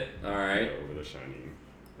 All right. Over The Shining.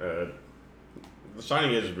 The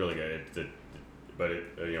Shining is really good. But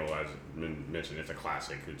as mentioned, it's a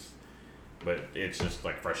classic. But it's just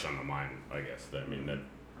like fresh on the mind, I guess.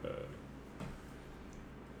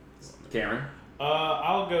 Cameron?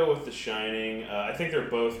 I'll go with The Shining. I think they're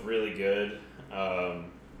both really good.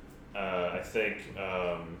 I think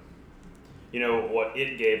what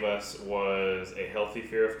it gave us was a healthy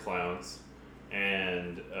fear of clowns,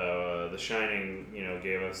 and The Shining,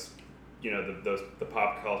 gave us, the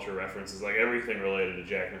pop culture references. Like everything related to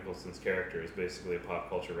Jack Nicholson's character is basically a pop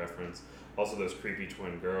culture reference. Also, those creepy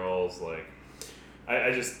twin girls. Like,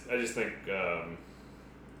 I just think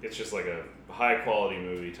it's just like a high quality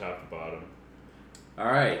movie, top to bottom.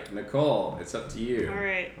 All right, Nicole, it's up to you. All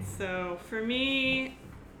right, so for me,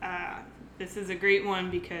 this is a great one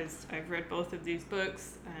because I've read both of these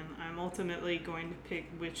books, and I'm ultimately going to pick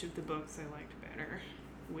which of the books I liked better,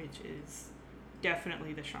 which is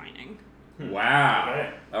definitely The Shining. Wow.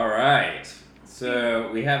 Okay. All right. So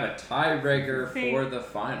we have a tiebreaker for the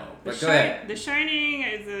final. But go ahead. The Shining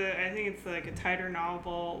is I think it's like a tighter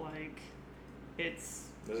novel. Like, it's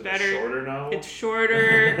Is it better. a shorter novel? It's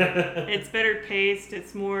shorter. It's better paced.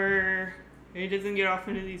 It's more. It doesn't get off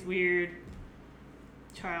into these weird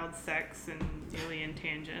child sex and alien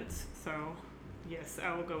tangents. So, yes,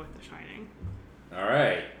 I will go with The Shining. All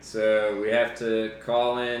right. So we have to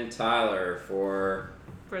call in Tyler for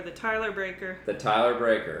the Tyler Breaker. the Tyler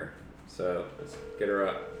Breaker. So let's get her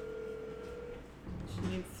up. She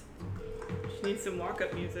needs some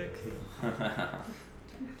walk-up music. Hello.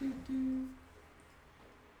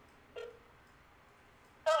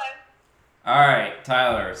 All right,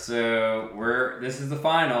 Tyler. So this is the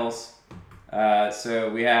finals. So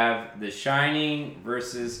we have The Shining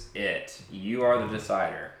versus It. You are the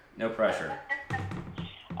decider. No pressure.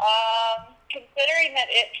 Considering that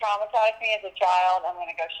it traumatized me as a child, I'm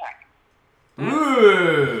gonna go Shining.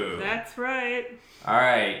 Ooh. That's right. All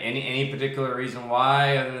right. Any particular reason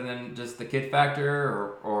why, other than just the kid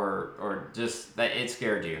factor, or just that it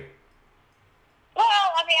scared you? Well,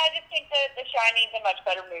 I mean, I just think that The Shining's a much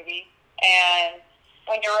better movie, and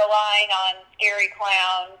when you're relying on scary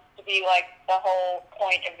clowns to be like the whole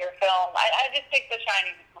point of your film, I just think The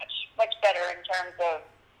Shining is much better in terms of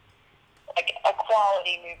like a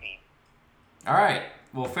quality movie. All right.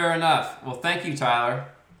 Well, fair enough. Well, thank you, Tyler.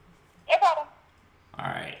 No problem. All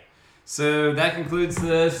right. So that concludes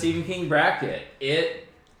the Stephen King bracket. It,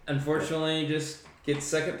 unfortunately, just gets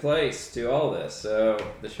second place to all this. So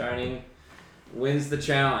The Shining wins the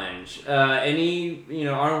challenge. Any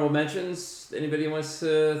honorable mentions? Anybody wants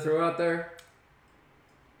to throw out there?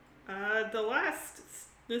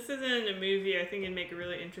 This isn't a movie. I think it'd make a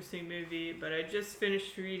really interesting movie, but I just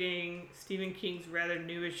finished reading Stephen King's rather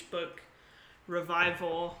newish book,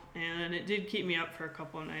 Revival, and it did keep me up for a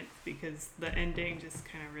couple of nights because the ending just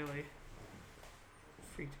kind of really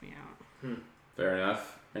freaked me out. Fair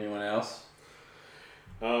enough. Anyone else?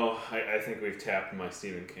 Oh, I think we've tapped my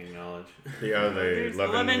Stephen King knowledge. Yeah, There's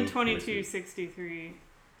 11/22/63.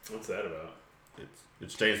 What's that about?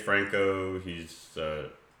 It's James Franco.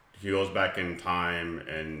 He goes back in time,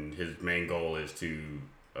 and his main goal is to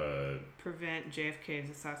Prevent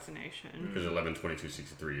JFK's assassination. because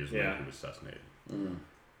 11/22/63 is when he was assassinated.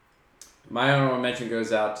 My honorable mention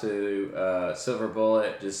goes out to Silver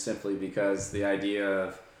Bullet, just simply because the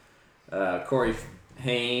idea of Corey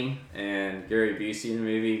Haim and Gary Busey in the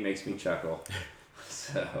movie makes me chuckle.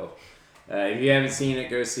 So, if you haven't seen it,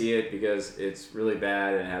 go see it because it's really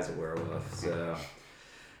bad and it has a werewolf. So,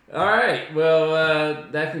 all right. Well,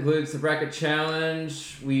 that concludes the bracket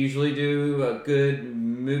challenge. We usually do a good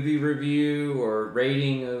movie review or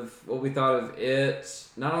rating of what we thought of it.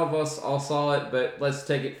 Not all of us all saw it, but let's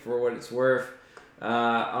take it for what it's worth.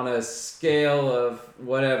 On a scale of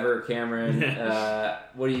whatever, Cameron,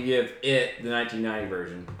 what do you give it, the 1990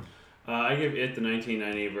 version? I give it, the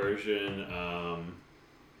 1990 version,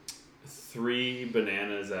 3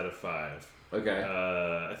 bananas out of 5. Okay.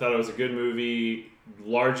 I thought it was a good movie,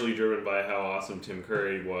 largely driven by how awesome Tim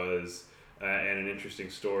Curry was, and an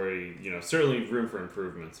interesting story. Certainly room for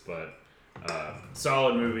improvements, but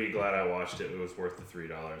solid movie. Glad I watched it. It was worth the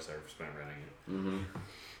 $3 I spent renting it.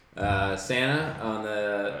 Mm-hmm. Santa on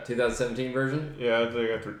the 2017 version? Yeah, I think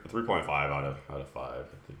I got 3.5 out of 5.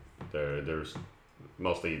 There's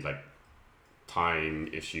mostly like time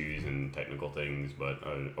issues and technical things, but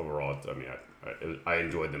overall, I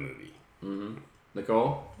enjoyed the movie. Mm-hmm.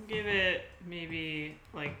 Nicole? Give it maybe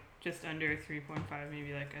like just under 3.5,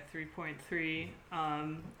 maybe like a 3.3.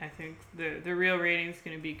 I think the real rating is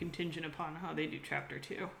going to be contingent upon how they do chapter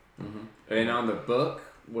 2. Mm-hmm. And on the book,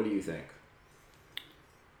 what do you think?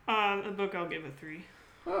 The book I'll give a 3.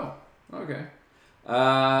 Oh, okay.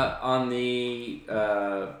 On the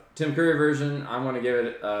Tim Curry version, I'm going to give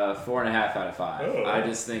it a 4.5 out of 5. Oh. I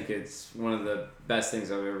just think it's one of the best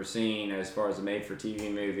things I've ever seen as far as a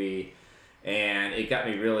made-for-TV movie, and it got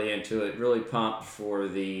me really into it, really pumped for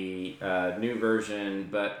the new version,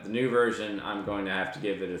 but the new version, I'm going to have to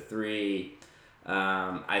give it a 3.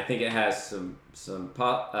 I think it has some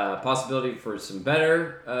possibility for some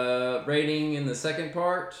better rating in the second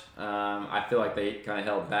part. I feel like they kind of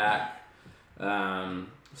held back.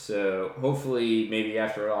 So hopefully maybe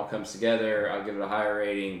after it all comes together, I'll give it a higher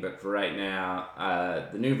rating. But for right now,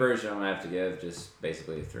 the new version I'm going to have to give just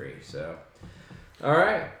basically a 3. So, all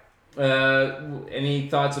right. Any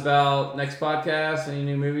thoughts about next podcast? Any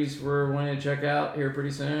new movies we're wanting to check out here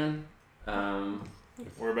pretty soon?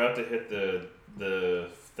 We're about to hit the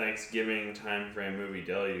Thanksgiving time frame movie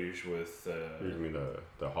deluge with. You mean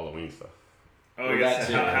the Halloween stuff? Oh, Well, yes, that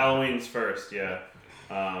too. Halloween's first, yeah.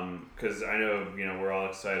 Because I know we're all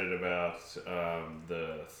excited about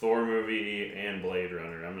the Thor movie and Blade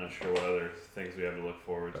Runner. I'm not sure what other things we have to look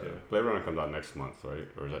forward to. Blade Runner comes out next month, right?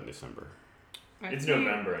 Or is that December? It's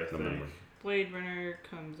November, I think. November. Blade Runner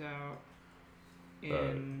comes out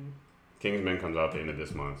in Kingsman comes out at the end of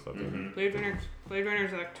this month. So I think. Mhm. Blade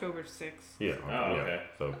Runner's October 6th. Yeah. Oh, yeah. okay.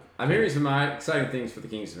 So I'm hearing some exciting things for the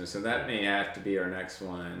Kingsman, so that may have to be our next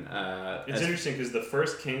one. It's interesting because the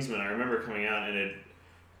first Kingsman, I remember coming out and it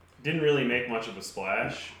didn't really make much of a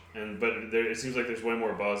splash, but it seems like there's way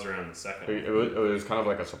more buzz around the second one. it was kind of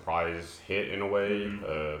like a surprise hit in a way,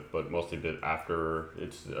 Mhm. but mostly did after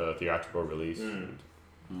its theatrical release. Mm.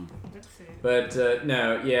 Let's see. But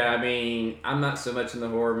no, yeah, I mean, I'm not so much in the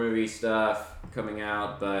horror movie stuff coming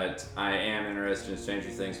out, but I am interested in Stranger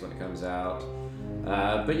Things when it comes out.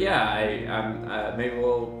 But yeah, I'm maybe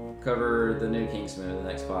we'll cover the new Kingsman in the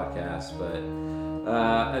next podcast. But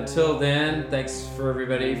until then, thanks for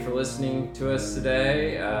everybody for listening to us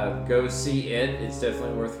today. Go see it; it's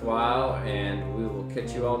definitely worthwhile, and we will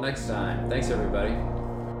catch you all next time. Thanks, everybody.